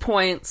various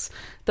points,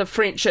 the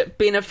friendship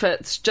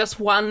benefits just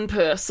one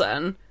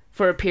person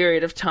for a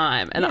period of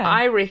time. And Yeah.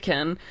 I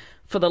reckon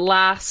for the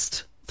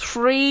last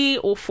 3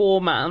 or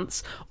 4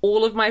 months,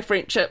 all of my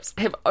friendships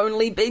have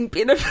only been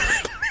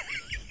benefited.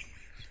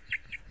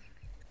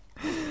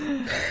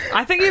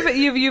 I think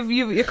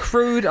you've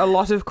accrued a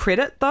lot of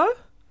credit though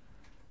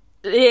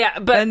Yeah,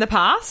 but in the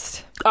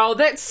past.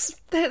 that's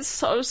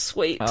so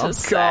sweet to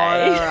say.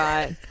 God, all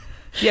right.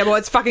 Yeah, well,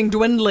 it's fucking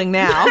dwindling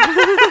now.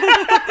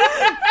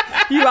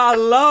 You are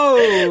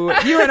low.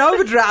 You're in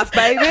overdraft,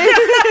 baby.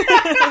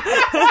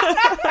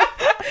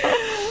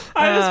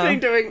 I've just been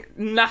doing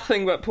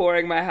nothing but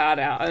pouring my heart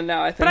out, and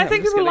now I think. But I I'm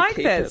think just people gonna like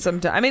keep that it.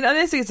 sometimes. I mean,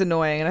 unless it's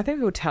annoying, and I think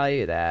people tell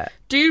you that.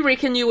 Do you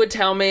reckon you would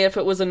tell me if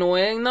it was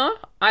annoying, though?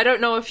 I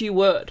don't know if you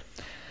would.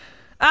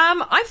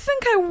 I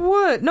think I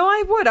would. No,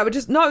 I would. I would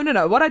just no.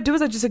 What I'd do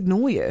is I'd just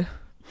ignore you.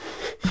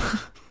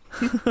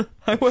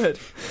 I would.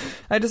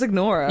 I just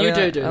ignore it. You I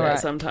mean, do all that right.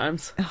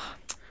 sometimes. No.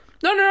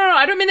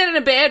 I don't mean it in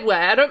a bad way.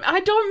 I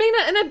don't mean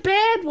it in a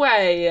bad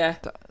way.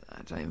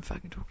 Don't even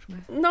fucking talk to me.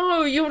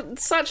 No, you're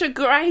such a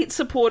great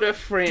supportive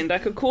friend. I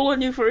could call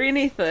on you for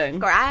anything.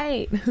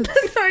 Great.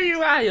 No,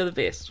 you are. You're the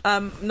best.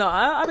 No,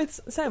 I mean,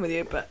 same with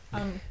you, but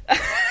no,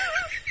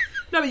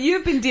 but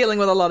you've been dealing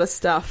with a lot of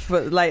stuff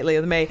lately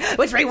with me,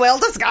 which we will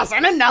discuss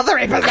in another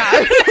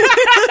episode.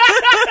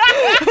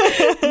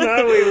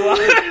 No, we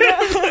won't.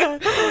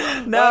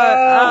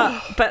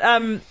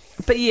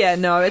 But yeah,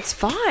 no, it's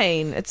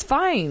fine. It's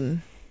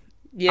fine.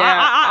 Yeah,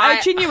 I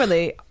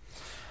genuinely.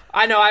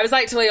 I know. I was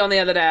like to Leon the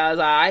other day. I was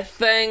like, I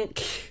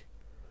think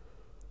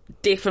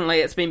definitely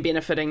it's been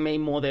benefiting me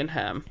more than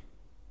him.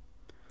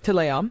 To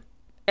Leon.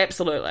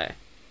 Absolutely.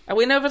 I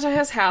went over to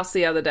his house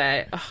the other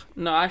day. Ugh,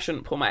 no, I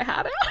shouldn't pour my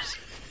heart out.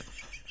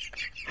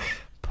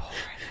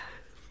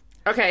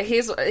 Okay,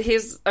 here's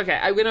okay.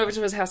 I went over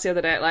to his house the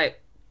other day. Like,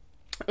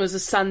 it was a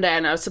Sunday,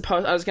 and I was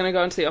going to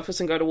go into the office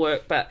and go to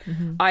work, but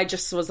I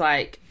just was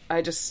like,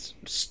 I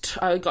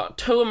got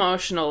too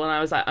emotional, and I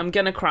was like, I'm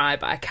gonna cry,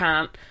 but I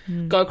can't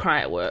go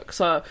cry at work.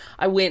 So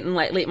I went and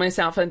like let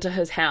myself into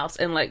his house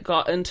and like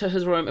got into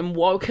his room and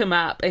woke him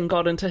up and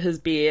got into his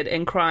bed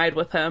and cried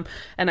with him.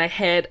 And I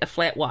had a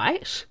flat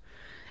white,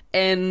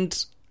 and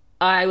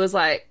I was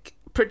like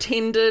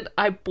pretended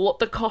I bought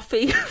the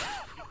coffee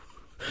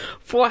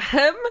for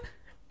him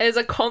as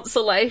a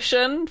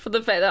consolation for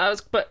the fact that I was,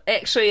 but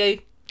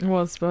actually. It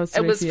was supposed to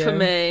It be was for you. for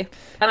me.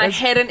 And I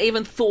hadn't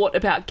even thought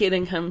about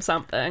getting him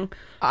something.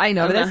 I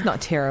know, but And, that's not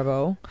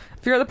terrible.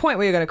 If you're at the point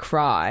where you're going to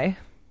cry.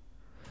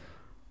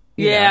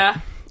 you Yeah.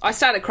 know. I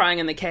started crying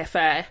in the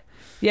cafe.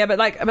 Yeah, but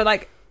like,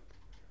 are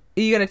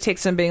you going to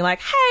text him being like,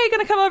 hey, going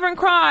to come over and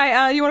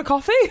cry? You want a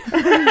coffee?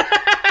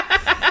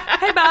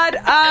 Hey, bud,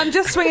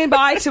 just swinging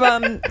by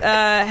to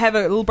have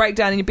a little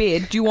breakdown in your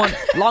bed. Do you want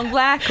long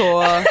black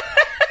or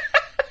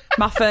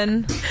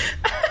muffin?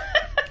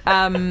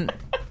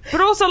 But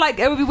also, like,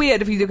 it would be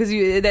weird if you do, because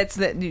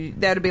that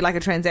would be like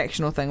a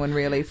transactional thing when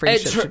really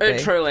friendship should be.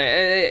 Truly.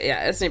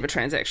 Yeah, it's never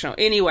transactional.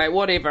 Anyway,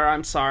 whatever.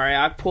 I'm sorry.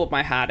 I poured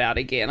my heart out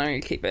again. I'm going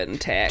to keep it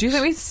intact. Do you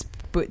think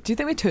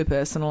we're too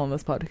personal on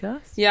this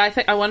podcast? Yeah,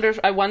 I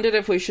wondered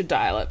if we should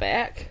dial it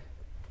back.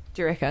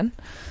 Do you reckon?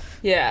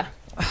 Yeah.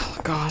 Oh,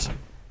 God.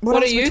 What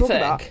else do we you talk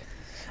think? about?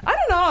 I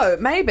don't know.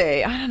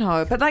 Maybe. I don't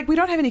know. But, like, we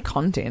don't have any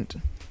content.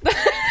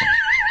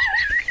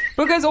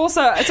 Because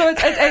also, so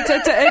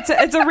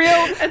it's a real...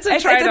 It's a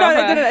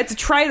trade-off. No, it's a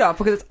trade-off,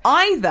 because it's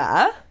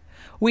either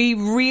we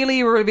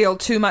really reveal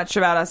too much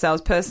about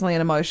ourselves personally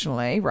and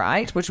emotionally,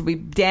 right? Which will be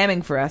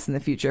damning for us in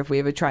the future if we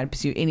ever try and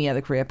pursue any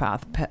other career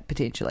path,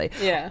 potentially.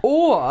 Yeah.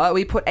 Or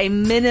we put a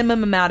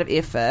minimum amount of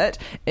effort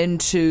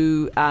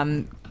into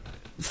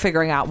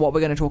figuring out what we're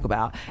going to talk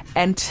about.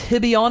 And to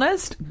be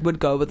honest, would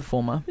go with the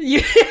former.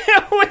 Yeah,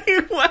 we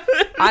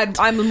would.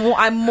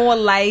 I'm more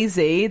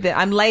lazy.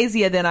 I'm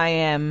lazier than I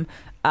am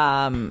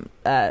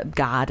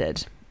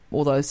guarded.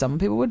 Although some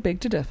people would beg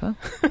to differ.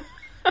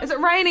 Is it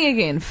raining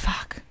again?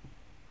 Fuck.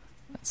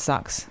 That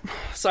sucks.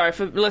 Sorry,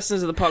 for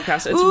listeners of the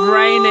podcast, it's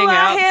raining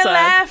I hear outside.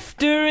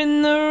 laughter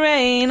in the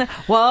rain,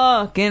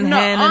 walking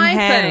hand in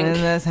hand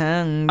in this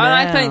hang And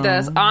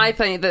I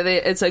think that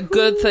it's a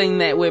good thing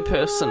that we're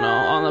personal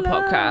on the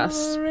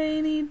podcast.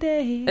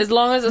 As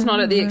long as it's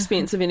not at the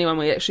expense of anyone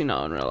we actually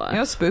know in real life. You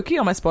know what's spooky?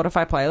 On my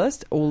Spotify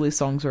playlist, all these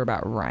songs were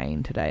about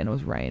rain today, and it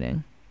was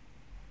raining.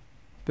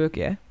 Book,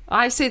 yeah.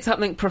 I said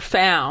something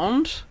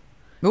profound.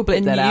 We'll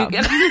bleep that out.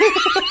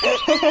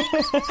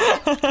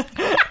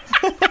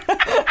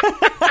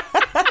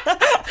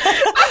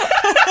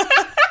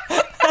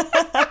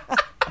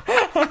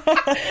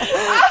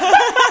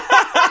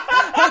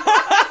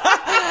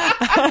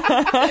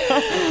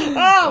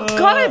 Oh,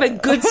 God, I have a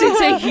good sense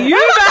of humour.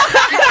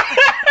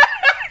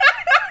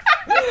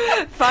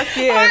 Fuck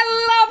you.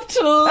 I love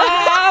to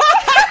laugh.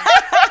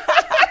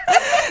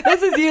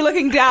 This is you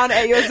looking down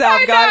at yourself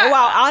going,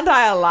 wow, aren't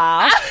I a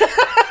laugh?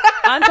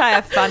 Aren't I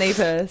a funny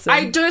person?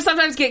 I do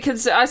sometimes get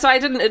concerned. So I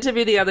did an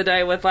interview the other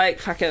day with like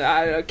fucking,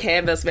 I don't know,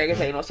 Canvas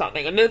magazine or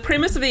something. And the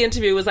premise of the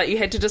interview was like you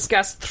had to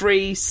discuss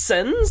 3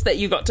 sins that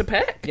you got to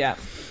pick. Yeah.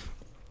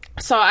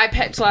 So I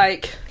picked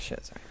like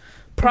Shit, sorry.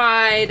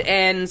 pride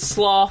and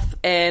sloth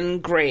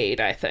and greed,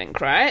 I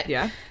think, right?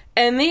 Yeah.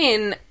 And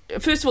then,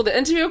 first of all, the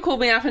interviewer called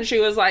me up and she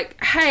was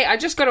like, hey, I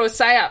just got to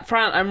say up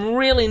front, I'm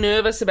really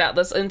nervous about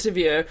this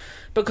interview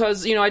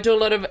because, you know, I do a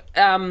lot of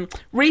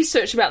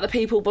research about the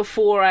people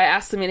before I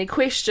ask them any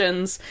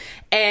questions.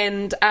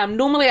 And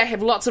normally I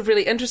have lots of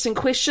really interesting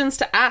questions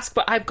to ask,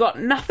 but I've got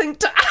nothing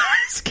to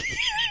ask.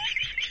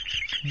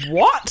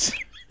 What?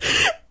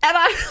 And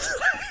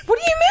What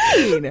do you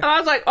mean? And I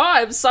was like, oh,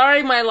 I'm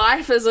sorry my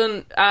life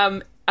isn't...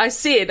 I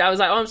was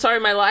like, oh, I'm sorry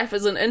my life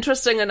isn't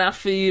interesting enough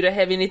for you to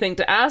have anything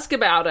to ask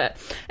about it.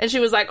 And she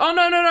was like, oh,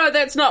 no,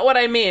 that's not what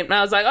I meant. And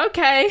I was like,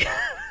 okay.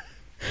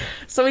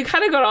 So we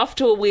kind of got off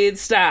to a weird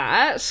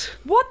start.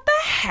 What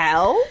the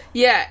hell?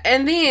 Yeah,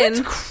 and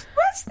then...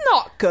 That's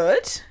not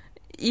good.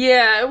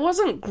 Yeah, it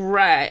wasn't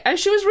great. And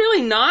she was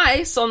really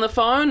nice on the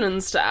phone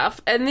and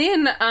stuff. And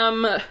then...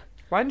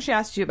 Why didn't she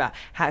ask you about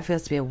how it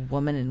feels to be a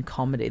woman in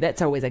comedy?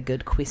 That's always a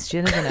good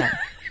question, isn't it?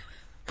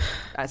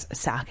 That's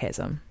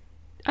sarcasm.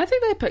 I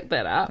think they picked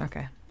that up.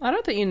 Okay. I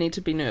don't think you need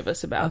to be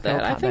nervous about Okay, that.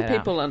 I'll I cut think that out.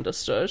 people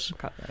understood.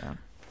 Cut that out.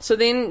 So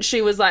then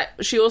she was like,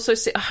 she also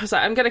said, I was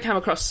like, I'm going to come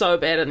across so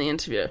bad in the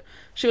interview.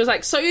 She was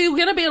like, so you're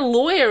going to be a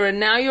lawyer and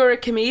now you're a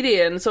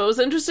comedian. So it was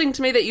interesting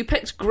to me that you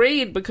picked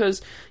greed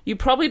because you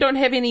probably don't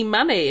have any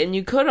money and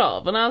you could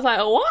have. And I was like,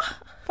 oh, what?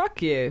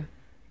 Fuck you.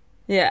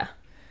 Yeah.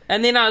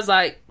 And then I was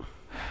like,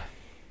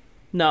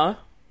 no,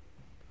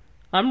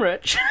 I'm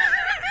rich.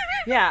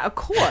 Yeah, of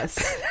course.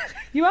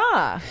 You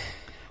are.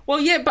 Well,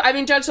 yeah, but I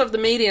mean, judged off the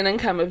median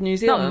income of New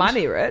Zealand. Not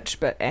money rich,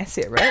 but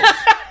asset rich.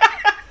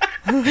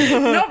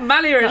 Not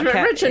money rich, but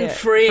rich in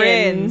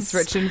friends.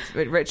 Rich in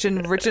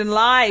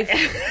life.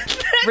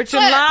 Rich in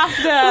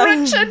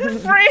laughter. Rich in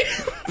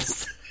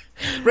friends.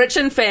 Rich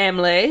in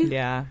family.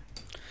 Yeah.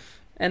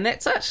 And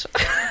that's it.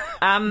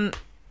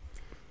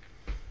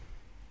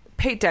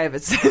 Pete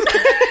Davidson.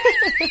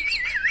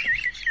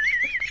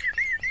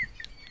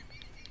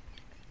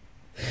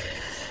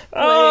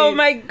 Oh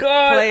my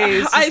god!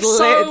 Please,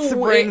 let's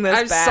bring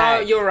this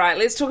back. You're right.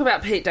 Let's talk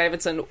about Pete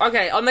Davidson.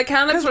 Okay, on the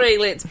count of 3,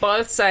 let's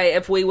both say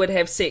if we would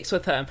have sex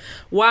with him.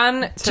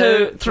 1,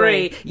 2,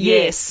 3.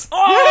 Yes.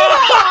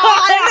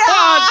 Oh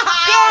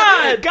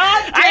my god!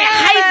 God, I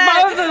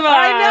hate both of us.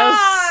 I know.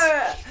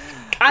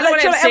 I don't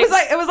want to have sex.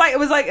 It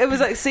was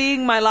like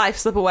seeing my life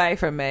slip away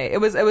from me.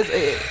 It was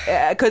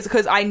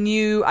because I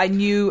knew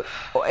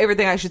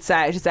everything I should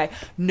say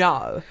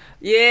no.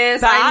 Yes,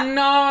 But I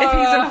know. if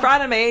he's in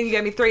front of me and you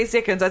gave me 3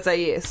 seconds, I'd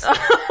say yes. No. If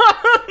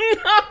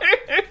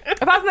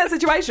I was in that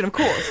situation, of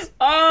course.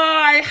 Oh,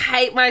 I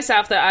hate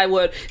myself that I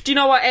would. Do you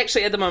know what?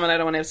 Actually, at the moment, I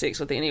don't want to have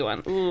sex with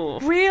anyone. Ooh.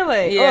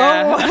 Really?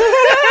 Yeah.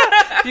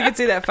 Oh. If you could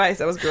see that face,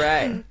 that was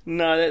great.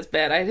 No, that's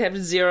bad. I have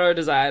zero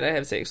desire to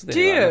have sex with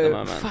Do anyone at the you?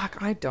 moment. Fuck,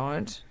 I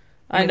don't.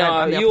 I mean, know.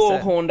 I'm the You're all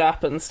opposite. horned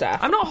up and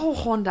stuff. I'm not all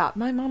horned up.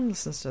 My mum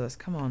listens to this.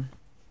 Come on.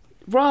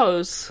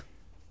 Rose,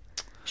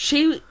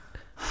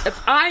 if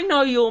I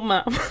know your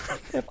mum,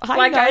 If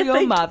I know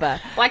your mother,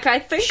 like I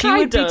think she I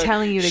would do, be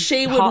telling you to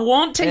she would hop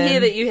want to hear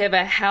in. that you have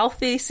a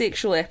healthy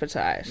sexual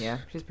appetite. yeah,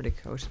 she's pretty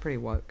cool. She's pretty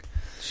woke.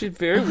 She's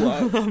very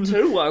woke.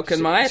 Too woke,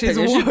 in my She's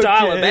opinion. She'd woke,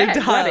 dial yeah, it back.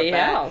 dial Bloody it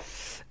back.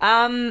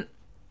 hell.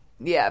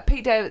 Yeah,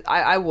 Pete David,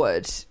 I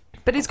would,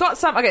 but he's got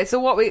some. Okay, so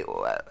what we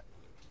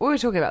were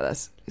talking about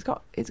this.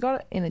 He's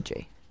got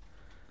energy.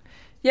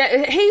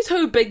 Yeah, he's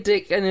who Big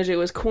Dick Energy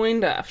was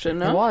coined after,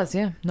 no? It was,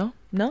 yeah. No.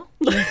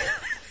 Big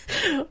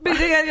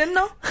Dick Energy,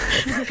 no.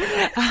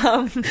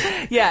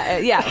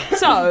 Yeah.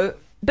 So,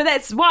 but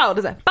that's wild,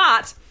 isn't it?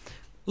 But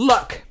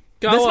look,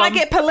 this on. might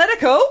get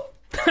political,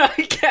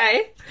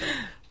 Okay.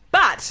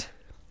 but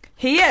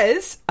he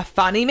is a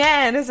funny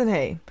man, isn't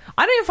he?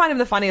 I don't even find him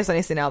the funniest on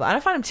SNL. Though. I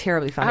don't find him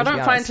terribly funny. I to don't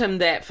be find honest. him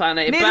that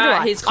funny, Neither do but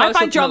I. he's close I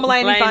find with John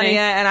Mulaney Mulaney funnier,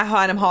 and I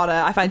find him hotter.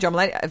 I find John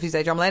Mulaney. If you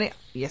say John Mulaney,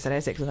 yes, I'd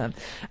have sex with him.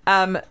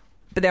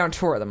 But they're on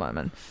tour at the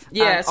moment.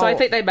 Yeah, so I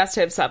think they must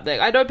have something.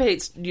 I know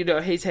Pete's,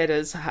 he's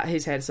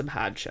had some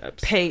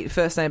hardships. Pete,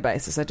 first name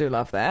basis. I do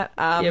love that.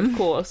 Yeah, of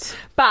course.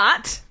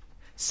 But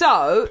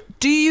so,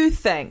 do you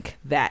think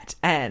that?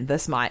 And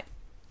this might.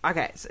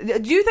 Okay, so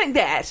do you think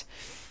that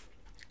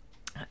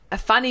a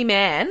funny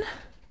man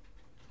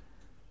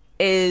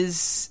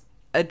is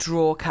a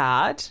draw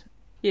card?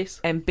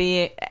 Yes. And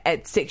being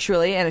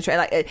sexually and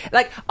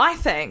like I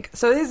think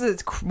so. This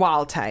is a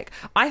wild take.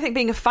 I think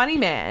being a funny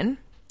man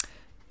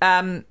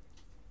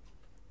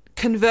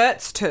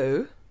converts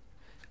to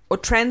or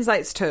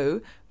translates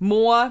to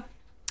more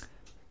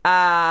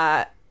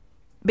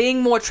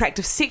being more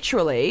attractive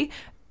sexually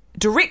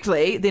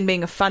directly than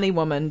being a funny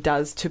woman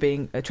does to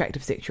being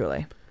attractive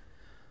sexually.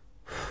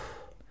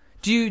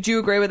 Do you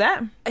agree with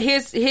that?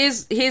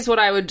 Here's what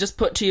I would just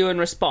put to you in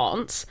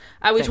response.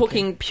 Are we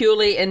talking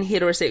purely in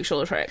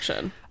heterosexual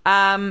attraction?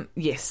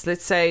 Yes.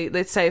 Let's say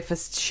for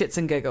shits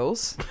and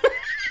giggles.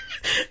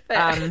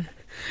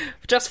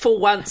 Just for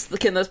once,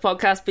 can this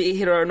podcast be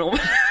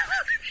heteronormative?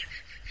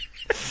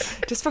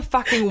 Just for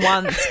fucking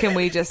once, can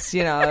we just,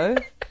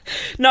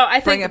 No,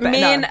 I Bring think it back.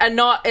 men No. are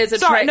not as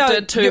Sorry, no,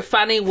 attracted to you're-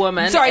 funny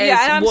women Sorry, yeah, and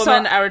as I'm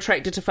women so- are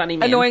attracted to funny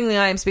men. annoyingly,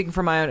 I am speaking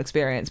from my own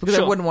experience because I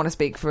Sure. wouldn't want to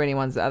speak for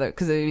anyone's other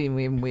because it would be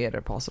even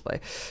weirder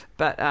possibly.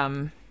 But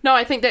No,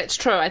 I think that's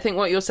true. I think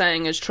what you're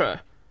saying is true.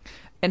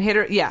 and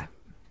yeah,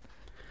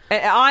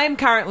 I am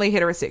currently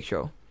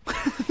heterosexual.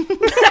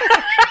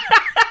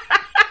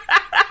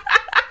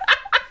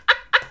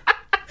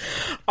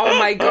 Oh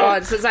my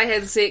god! Since I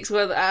had sex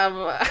with,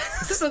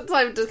 since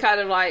I've just kind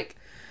of like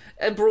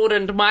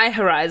broadened my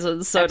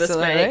horizons, so to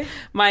Absolutely. speak,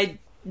 my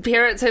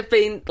parents have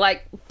been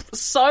like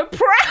so proud.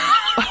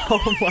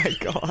 Oh my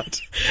god,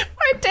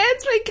 My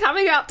dad's been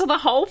coming out to the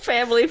whole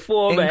family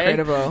for me.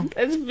 Incredible.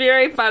 It's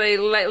very funny,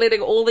 like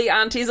letting all the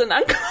aunties and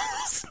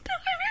uncles know.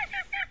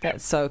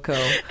 that's so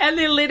cool. And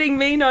they're letting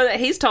me know that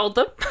he's told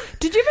them.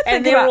 Did you ever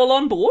And think they're about? all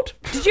on board.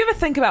 Did you ever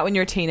think about when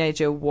you're a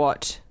teenager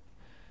what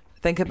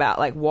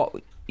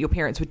your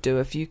parents would do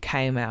if you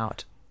came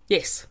out?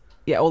 Yes.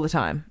 Yeah, all the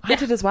time. I Yeah.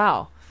 did as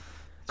well.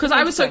 Because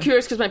I was so Interesting.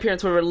 curious because my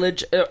parents were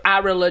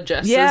are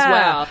religious Yeah. as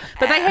well.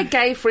 But they had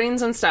gay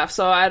friends and stuff,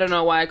 so I don't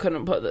know why I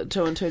couldn't put the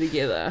two and two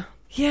together.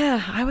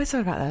 Yeah, I always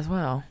thought about that as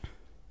well.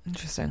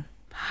 Interesting.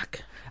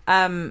 Fuck.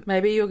 Um,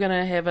 Maybe you're going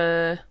to have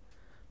a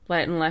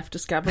late in life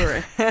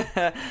discovery.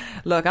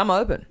 look, I'm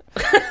open.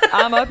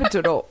 I'm open to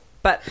it all.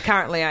 But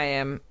currently, I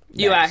am.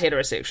 You are yes.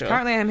 heterosexual.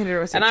 Currently, I am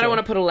heterosexual. And I don't want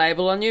to put a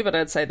label on you, but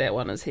I'd say that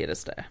one is here to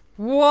stay.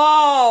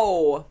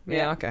 Whoa. Yeah.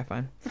 Yeah. Okay.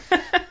 Fine.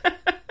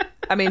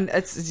 I mean,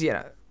 it's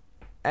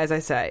as I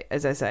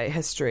say,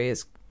 history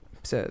is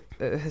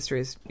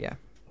yeah.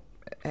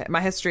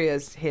 My history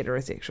is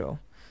heterosexual,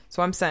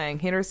 so I'm saying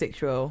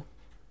heterosexual.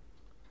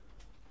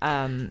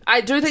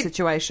 I do think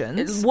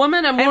situations.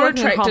 women are And more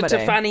working in attracted to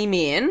comedy. funny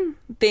men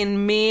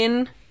than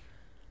men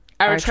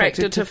are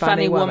attracted to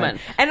funny women.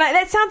 And like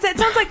that sounds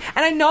like,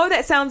 and I know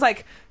that sounds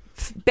like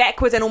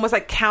backwards and almost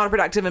like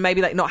counterproductive and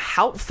maybe like not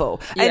helpful.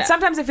 Yeah. And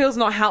sometimes it feels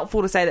not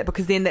helpful to say that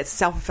because then that's a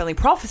self-fulfilling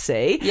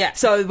prophecy. Yeah.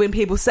 So when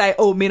people say,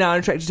 "Oh, men are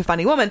attracted to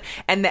funny women,"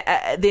 and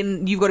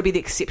then you've got to be the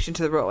exception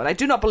to the rule. And I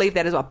do not believe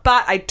that as well,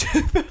 but I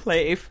do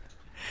believe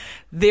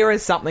there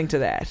is something to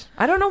that.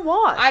 I don't know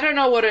what. I don't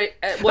know what it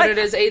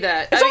is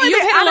either. It's only You've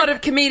that had a other- lot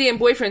of comedian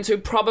boyfriends who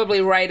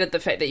probably rated the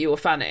fact that you were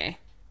funny.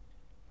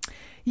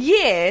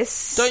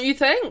 Yes. Don't you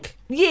think?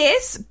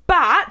 Yes,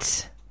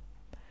 but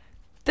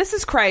this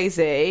is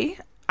crazy.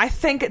 I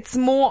think it's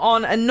more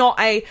on not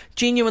a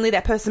genuinely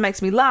that person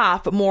makes me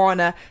laugh, but more on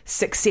a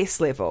success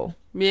level.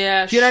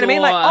 Yeah, Do you know what I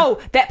mean? Like, sure. oh,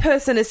 that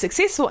person is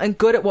successful and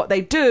good at what they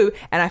do,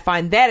 and I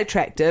find that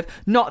attractive.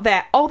 Not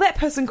that, oh, that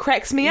person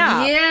cracks me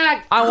up.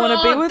 Yeah, I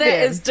want to be with that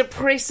them. is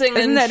depressing.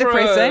 Isn't and that true.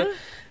 depressing?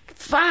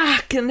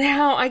 Fuck, and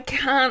now I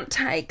can't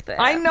take that.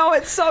 I know,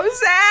 it's so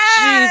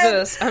sad.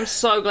 Jesus, I'm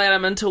so glad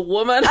I'm into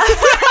women.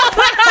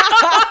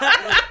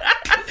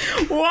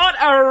 What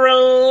a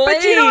relief!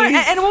 But you know,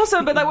 and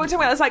also, but like we're talking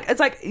about, it's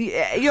like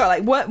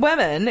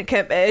women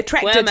can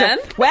attracted Women?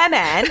 to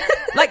women.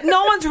 Like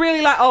no one's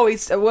really like, oh,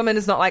 a woman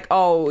is not like,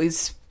 oh,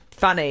 he's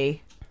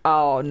funny.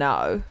 Oh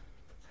no,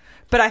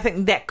 but I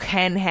think that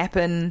can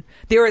happen.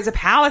 There is a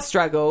power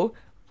struggle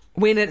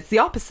when it's the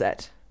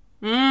opposite.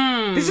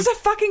 There's just a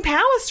fucking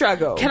power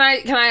struggle. Can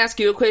I ask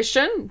you a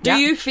question? Do Yeah.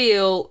 you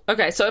feel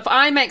okay? So if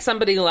I make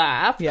somebody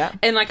laugh, Yeah.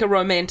 in like a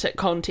romantic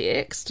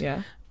context,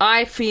 Yeah.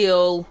 I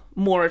feel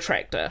more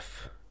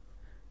attractive.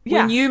 Yeah.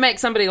 When you make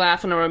somebody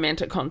laugh in a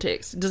romantic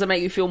context, does it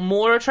make you feel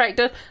more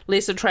attractive,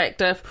 less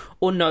attractive,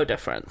 or no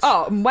difference?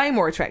 Oh, way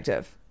more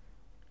attractive.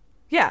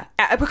 Yeah,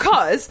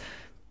 because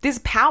there's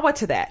power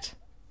to that.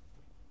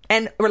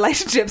 And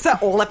relationships are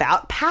all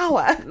about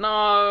power.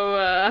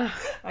 No,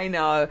 I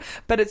know,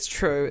 but it's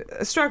true.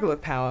 A struggle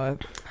of power.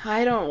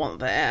 I don't want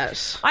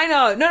that. I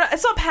know. No,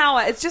 it's not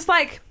power. It's just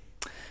like,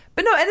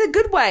 but no, in a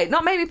good way.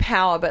 Not maybe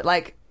power, but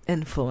like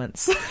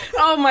influence.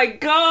 Oh my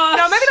god!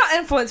 No, maybe not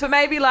influence, but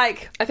maybe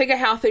like, I think a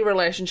healthy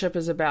relationship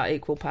is about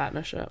equal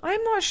partnership.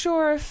 I'm not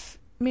sure if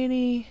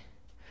I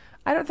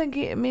don't think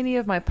many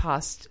of my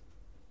past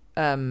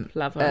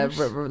Lovers.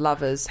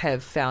 lovers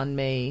have found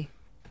me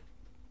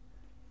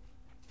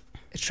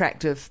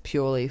attractive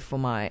purely for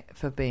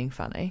being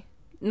funny.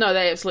 No,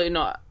 they absolutely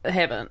not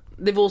haven't.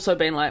 They've also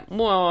been like,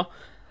 well,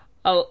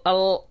 I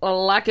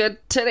like a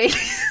titty.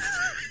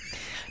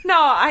 No,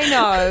 I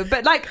know,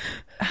 but like,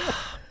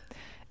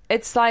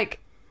 it's like,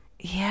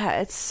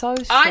 yeah, it's so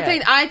shit.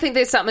 I think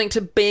there's something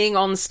to being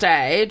on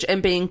stage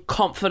and being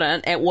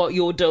confident at what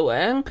you're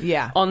doing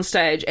Yeah. on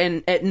stage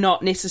and it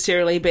not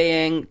necessarily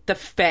being the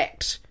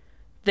fact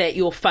that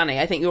you're funny.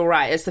 I think you're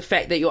right. It's the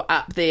fact that you're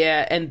up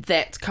there, and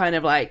that's kind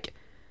of like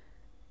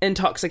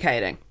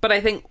intoxicating. But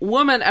I think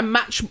women are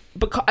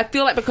I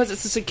feel like because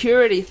it's a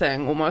security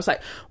thing, almost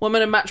like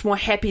women are much more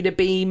happy to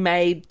be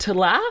made to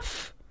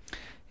laugh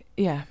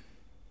Yeah.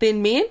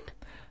 than men.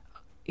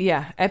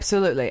 Yeah,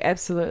 absolutely. I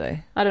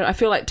don't know. I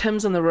feel like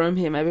Tim's in the room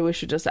here. Maybe we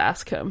should just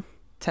ask him.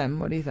 Tim,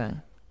 what do you think?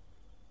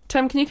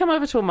 Tim, can you come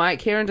over to a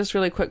mic here and just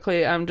really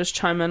quickly just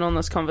chime in on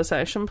this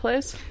conversation,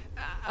 please?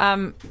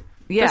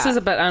 Yeah. This is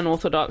a bit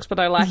unorthodox, but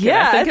I like it.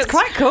 Yeah, I think it's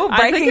quite cool,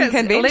 I think breaking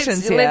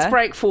conventions here. Let's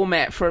break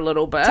format for a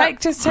little bit.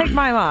 Take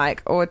my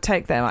mic, or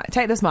take that mic.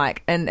 Take this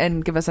mic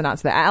and give us an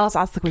answer there. Alice,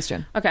 ask the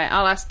question. Okay,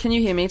 I'll ask. Can you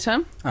hear me,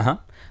 Tim? Uh-huh.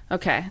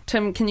 Okay,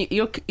 Tim, can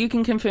you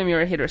can confirm you're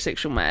a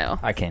heterosexual male?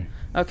 I can.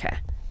 Okay,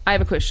 I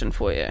have a question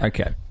for you.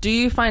 Okay. Do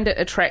you find it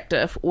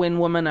attractive when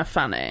women are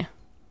funny?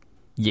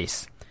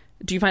 Yes.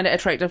 Do you find it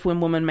attractive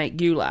when women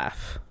make you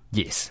laugh?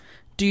 Yes.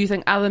 Do you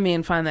think other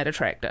men find that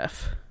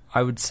attractive?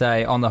 I would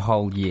say, on the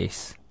whole,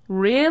 yes.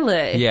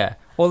 Really? Yeah.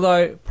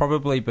 Although,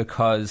 probably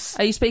because...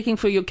 Are you speaking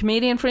for your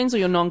comedian friends or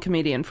your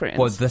non-comedian friends?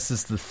 Well, this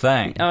is the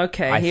thing.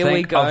 Okay, I here we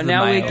think go. of the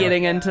Now male- we're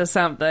getting into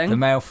something. The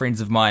male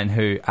friends of mine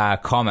who are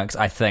comics,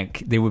 I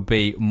think there would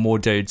be more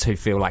dudes who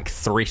feel like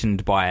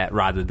threatened by it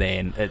rather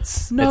than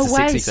it's No it's a way.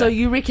 sexy So thing.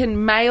 you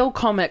reckon male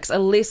comics are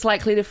less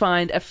likely to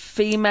find a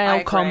female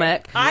agree.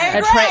 comic I agree.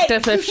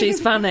 attractive if she's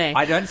funny?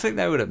 I don't think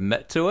they would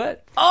admit to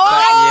it.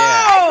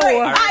 Oh! But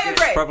yeah, I reckon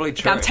agree. It's probably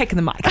true. I'm taking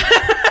the mic.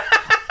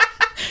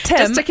 Tim,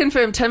 Just to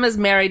confirm, Tim is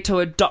married to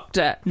a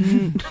doctor,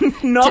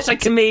 not a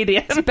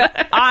comedian.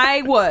 but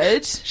I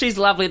would. She's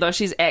lovely though.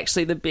 She's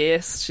actually the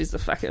best. She's the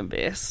fucking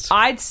best.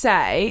 I'd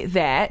say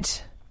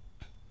that.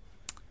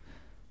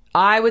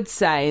 I would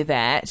say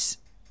that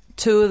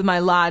two of my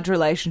large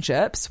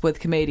relationships with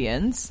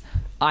comedians,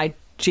 I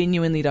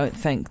genuinely don't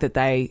think that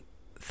they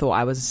thought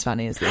I was as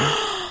funny as them.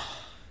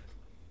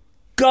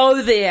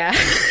 Go there.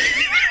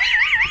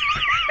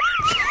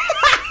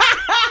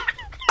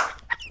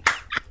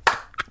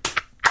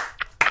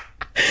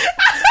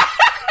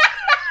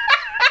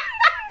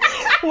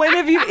 When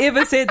have you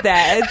ever said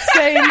that? It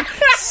seemed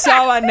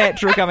so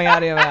unnatural coming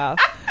out of your mouth.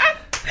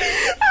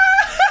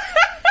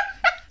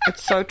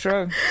 It's so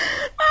true.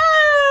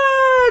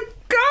 Oh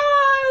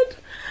God.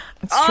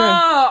 It's true.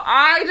 Oh,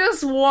 I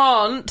just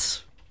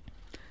want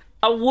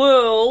a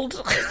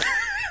world.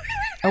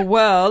 A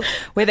world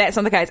where that's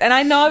not the case, and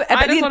I know.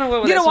 But just want a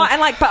world where you know that's what? not- And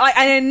like, but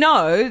I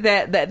know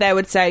that they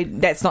would say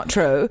that's not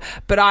true.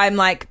 But I'm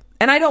like,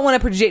 and I don't want to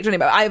project on it.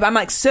 But I'm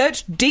like,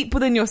 search deep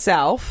within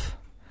yourself,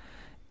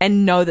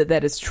 and know that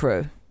that is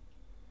true.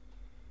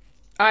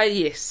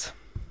 Yes.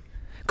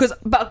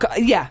 But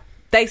yeah,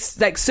 they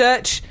like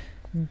search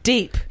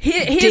deep.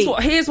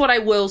 Here's what I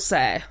will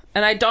say,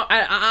 and I don't.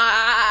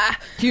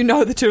 You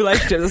know the two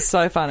relationships are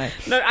so funny.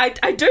 No, I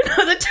do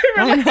know the two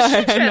I know,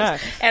 relationships, I know.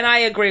 and I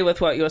agree with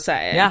what you're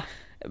saying. Yeah.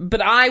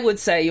 But I would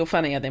say you're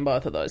funnier than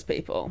both of those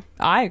people.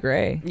 I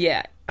agree.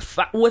 Yeah,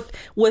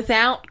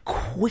 without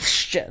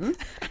question,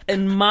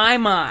 in my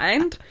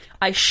mind,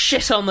 I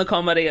shit on the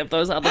comedy of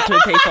those other two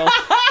people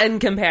in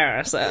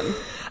comparison.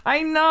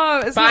 I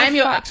know. It's But not I'm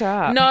your fucked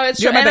up. no, it's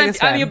You're true. my And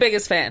biggest I'm fan. your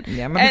biggest fan.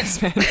 Yeah, my biggest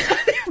fan.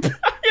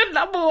 I'm your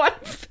number one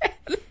fan.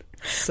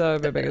 So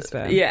my biggest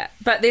fan. Yeah,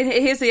 but then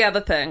here's the other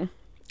thing,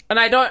 and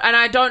I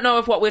don't know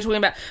if what we're talking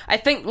about. I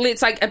think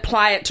let's like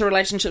apply it to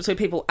relationships where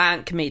people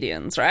aren't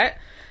comedians, right?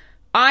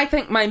 I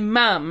think my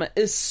mum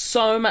is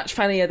so much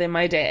funnier than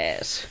my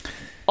dad.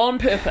 On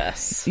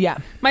purpose. Yeah.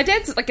 My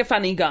dad's like a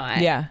funny guy.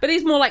 Yeah. But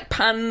he's more like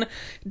pun,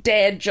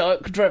 dad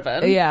joke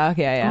driven. Yeah.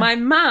 Yeah. My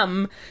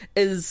mum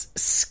is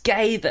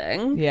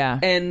scathing Yeah.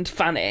 and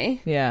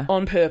funny Yeah.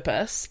 on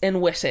purpose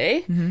and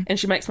witty, and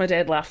she makes my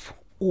dad laugh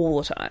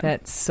all the time.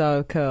 That's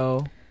so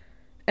cool.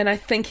 And I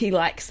think he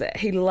likes that.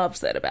 He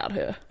loves that about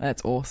her.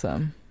 That's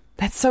awesome.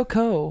 That's so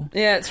cool.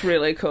 Yeah, it's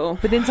really cool.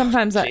 But then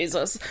sometimes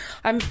Jesus.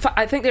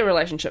 I think their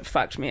relationship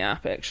fucked me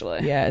up,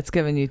 actually. yeah, it's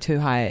given you too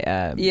high.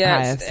 Yeah,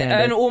 high of and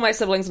standard. all my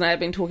siblings and I have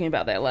been talking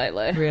about that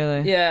lately.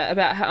 Really? Yeah,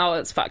 about how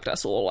it's fucked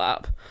us all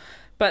up.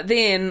 But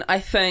then I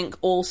think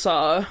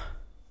also,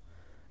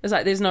 it's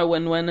like there's no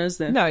win-win, is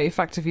there? No, you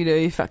fucked if you do.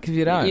 You fucked if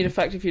you don't. You're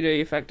fucked if you do,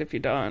 you're fucked if you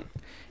don't.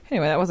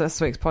 Anyway, that was this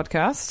week's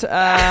podcast.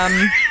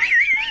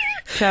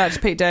 Shout out to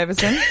Pete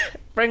Davidson.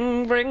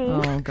 Bring.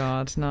 Oh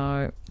God,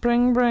 no!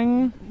 Bring.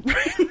 Bring.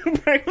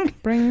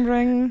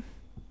 Bring.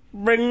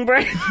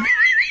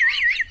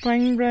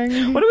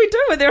 What do we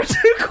do when there are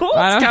two calls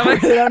I coming?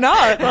 don't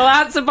know. We'll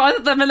answer both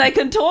of them and they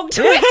can talk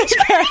to each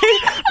other.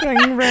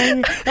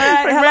 Bring.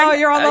 Hello,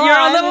 you're on the line. You're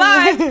on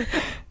the line.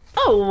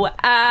 Oh,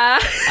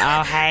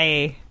 Oh,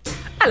 hey.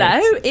 hello,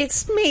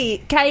 it's me,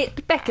 Kate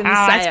Beckinsale.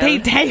 Oh, it's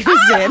Pete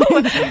Davidson.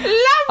 Lovely.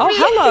 Oh,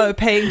 hello,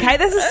 Pete and Kate.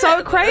 This is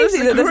so crazy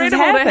It's that this is incredible to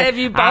happening. have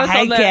you both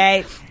hey, on the-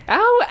 Kate.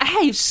 Oh,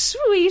 hey,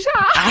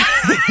 sweetheart.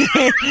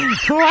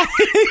 What?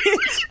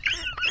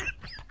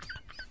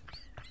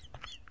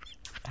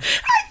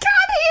 I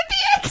can't hear the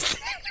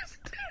accent.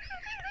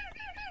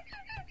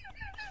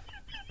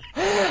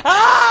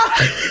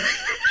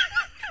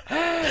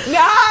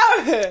 No!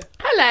 Hey,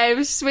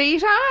 Hello,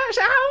 sweetheart.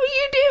 How are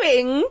you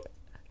doing?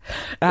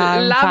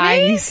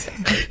 Fine.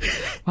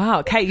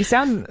 Wow, Kate, you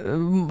sound a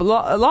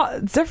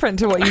lot different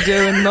to what you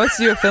do in most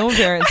of your film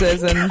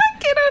appearances. And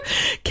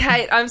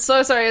Kate, I'm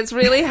so sorry. It's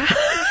really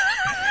hard.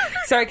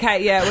 sorry,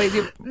 Kate. Yeah, wait,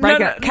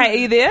 Kate, are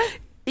you there?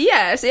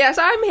 Yes,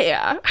 I'm here.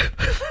 I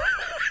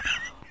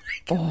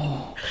literally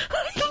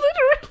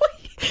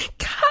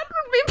can't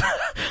remember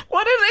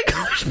what an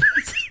English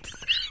person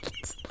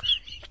sounds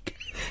like.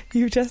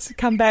 You've just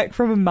come back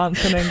from a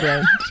month in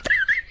England.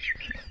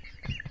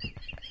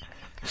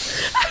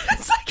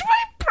 It's like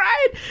my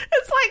brain.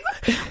 It's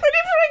like whenever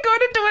I go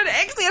to do an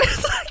accent,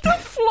 it's like the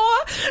floor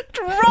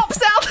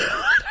drops out of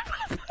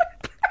my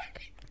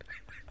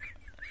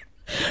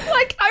brain.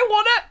 Like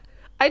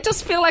I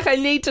just feel like I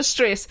need to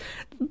stress.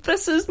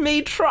 This is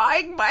me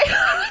trying my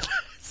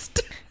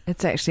hardest.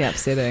 It's actually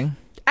upsetting.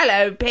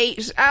 Hello,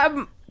 Pete.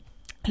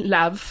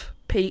 Love,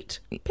 Pete.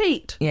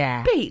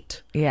 Yeah.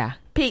 Pete. Yeah.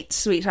 Pete,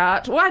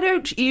 sweetheart, why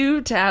don't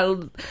you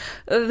tell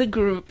the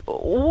group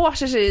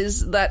what it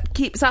is that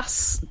keeps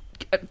us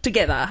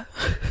together?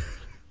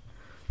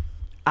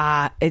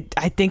 I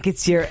think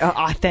it's your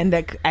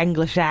authentic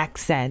English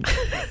accent.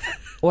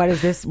 What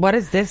is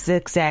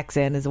this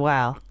accent as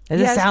well?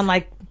 Does it sound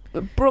like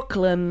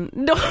Brooklyn?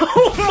 No,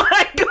 oh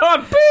my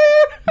god.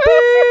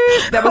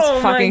 That was Oh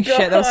my fucking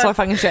shit. That was so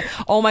fucking shit.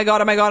 Oh my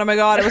god,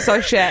 it was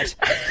so shit.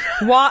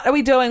 What are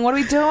we doing?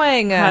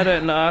 I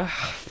don't know.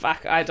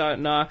 Fuck, I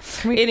don't know.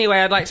 Anyway,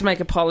 I'd like to make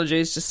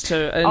apologies just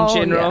to, in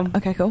general. Yeah.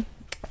 Okay, cool.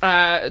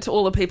 To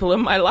all the people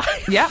in my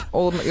life. Yeah,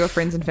 all of your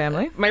friends and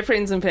family. My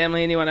friends and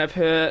family, anyone I've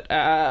hurt,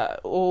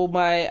 all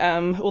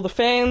the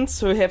fans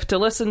who have to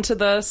listen to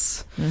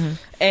this. Mm-hmm.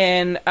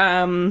 And,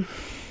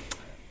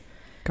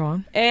 go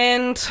on.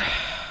 And...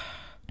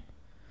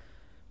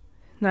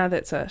 No,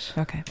 that's it.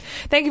 Okay.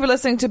 Thank you for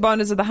listening to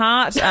Boners of the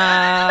Heart.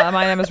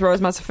 My name is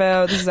Rose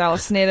Musafel. This is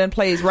Alice Snedden.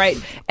 Please rate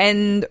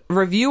and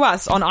review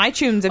us on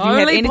iTunes if you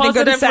have anything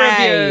good to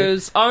say.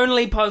 Reviews.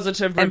 Only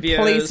positive reviews.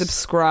 And please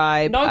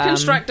subscribe. No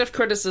constructive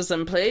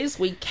criticism, please.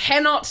 We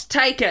cannot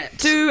take it.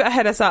 Do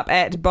hit us up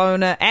at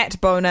Boner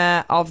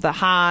of the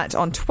Heart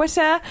on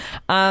Twitter.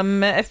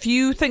 If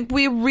you think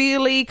we're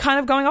really kind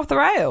of going off the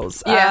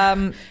rails.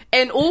 Yeah.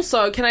 And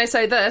also, can I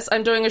say this?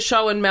 I'm doing a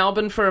show in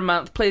Melbourne for a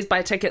month. Please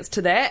buy tickets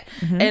to that.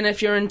 Mm-hmm. And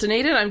if you're in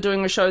Dunedin, I'm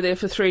doing a show there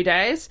for 3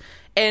 days.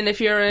 And if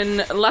you're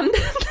in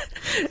London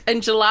in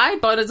July,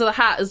 Boners of the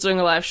Heart is doing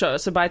a live show.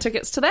 So buy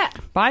tickets to that.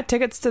 Buy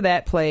tickets to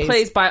that, please.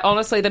 Please buy.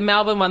 Honestly, the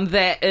Melbourne one,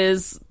 that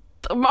is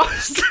the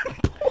most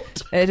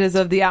important. It is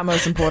of the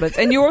utmost importance.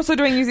 And you're also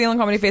doing New Zealand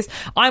Comedy Fest.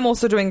 I'm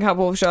also doing a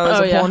couple of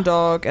shows at Porn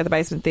Dog at the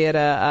Basement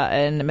Theatre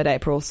in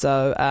mid-April.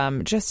 So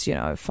just,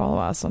 follow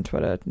us on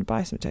Twitter and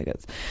buy some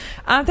tickets.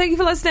 Thank you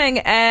for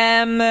listening.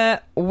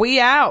 We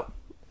out.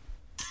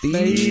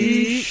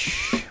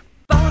 Beach.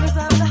 Boners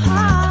of the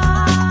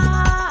heart.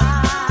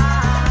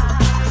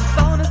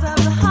 Boners of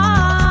the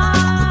heart.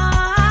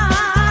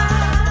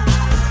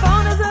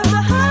 Boners of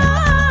the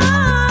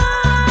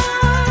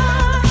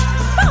heart.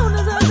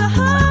 Boners of the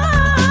heart.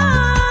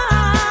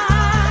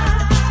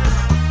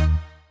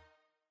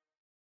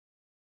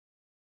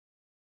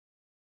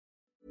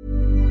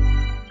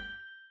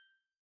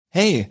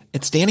 Hey,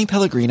 it's Danny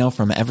Pellegrino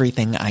from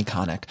Everything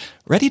Iconic.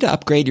 Ready to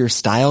upgrade your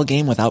style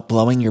game without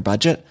blowing your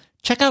budget?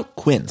 Check out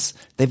Quince.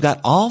 They've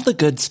got all the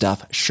good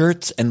stuff,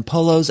 shirts and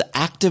polos,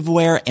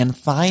 activewear, and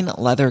fine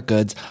leather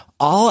goods,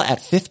 all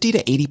at 50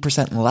 to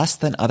 80% less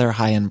than other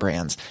high-end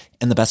brands.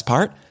 And the best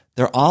part?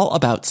 They're all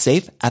about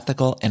safe,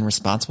 ethical, and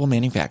responsible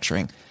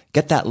manufacturing.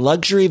 Get that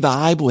luxury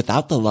vibe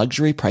without the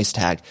luxury price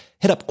tag.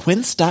 Hit up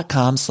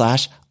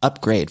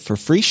quince.com/upgrade for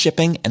free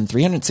shipping and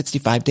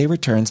 365-day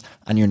returns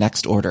on your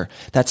next order.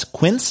 That's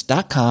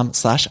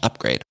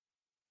quince.com/upgrade.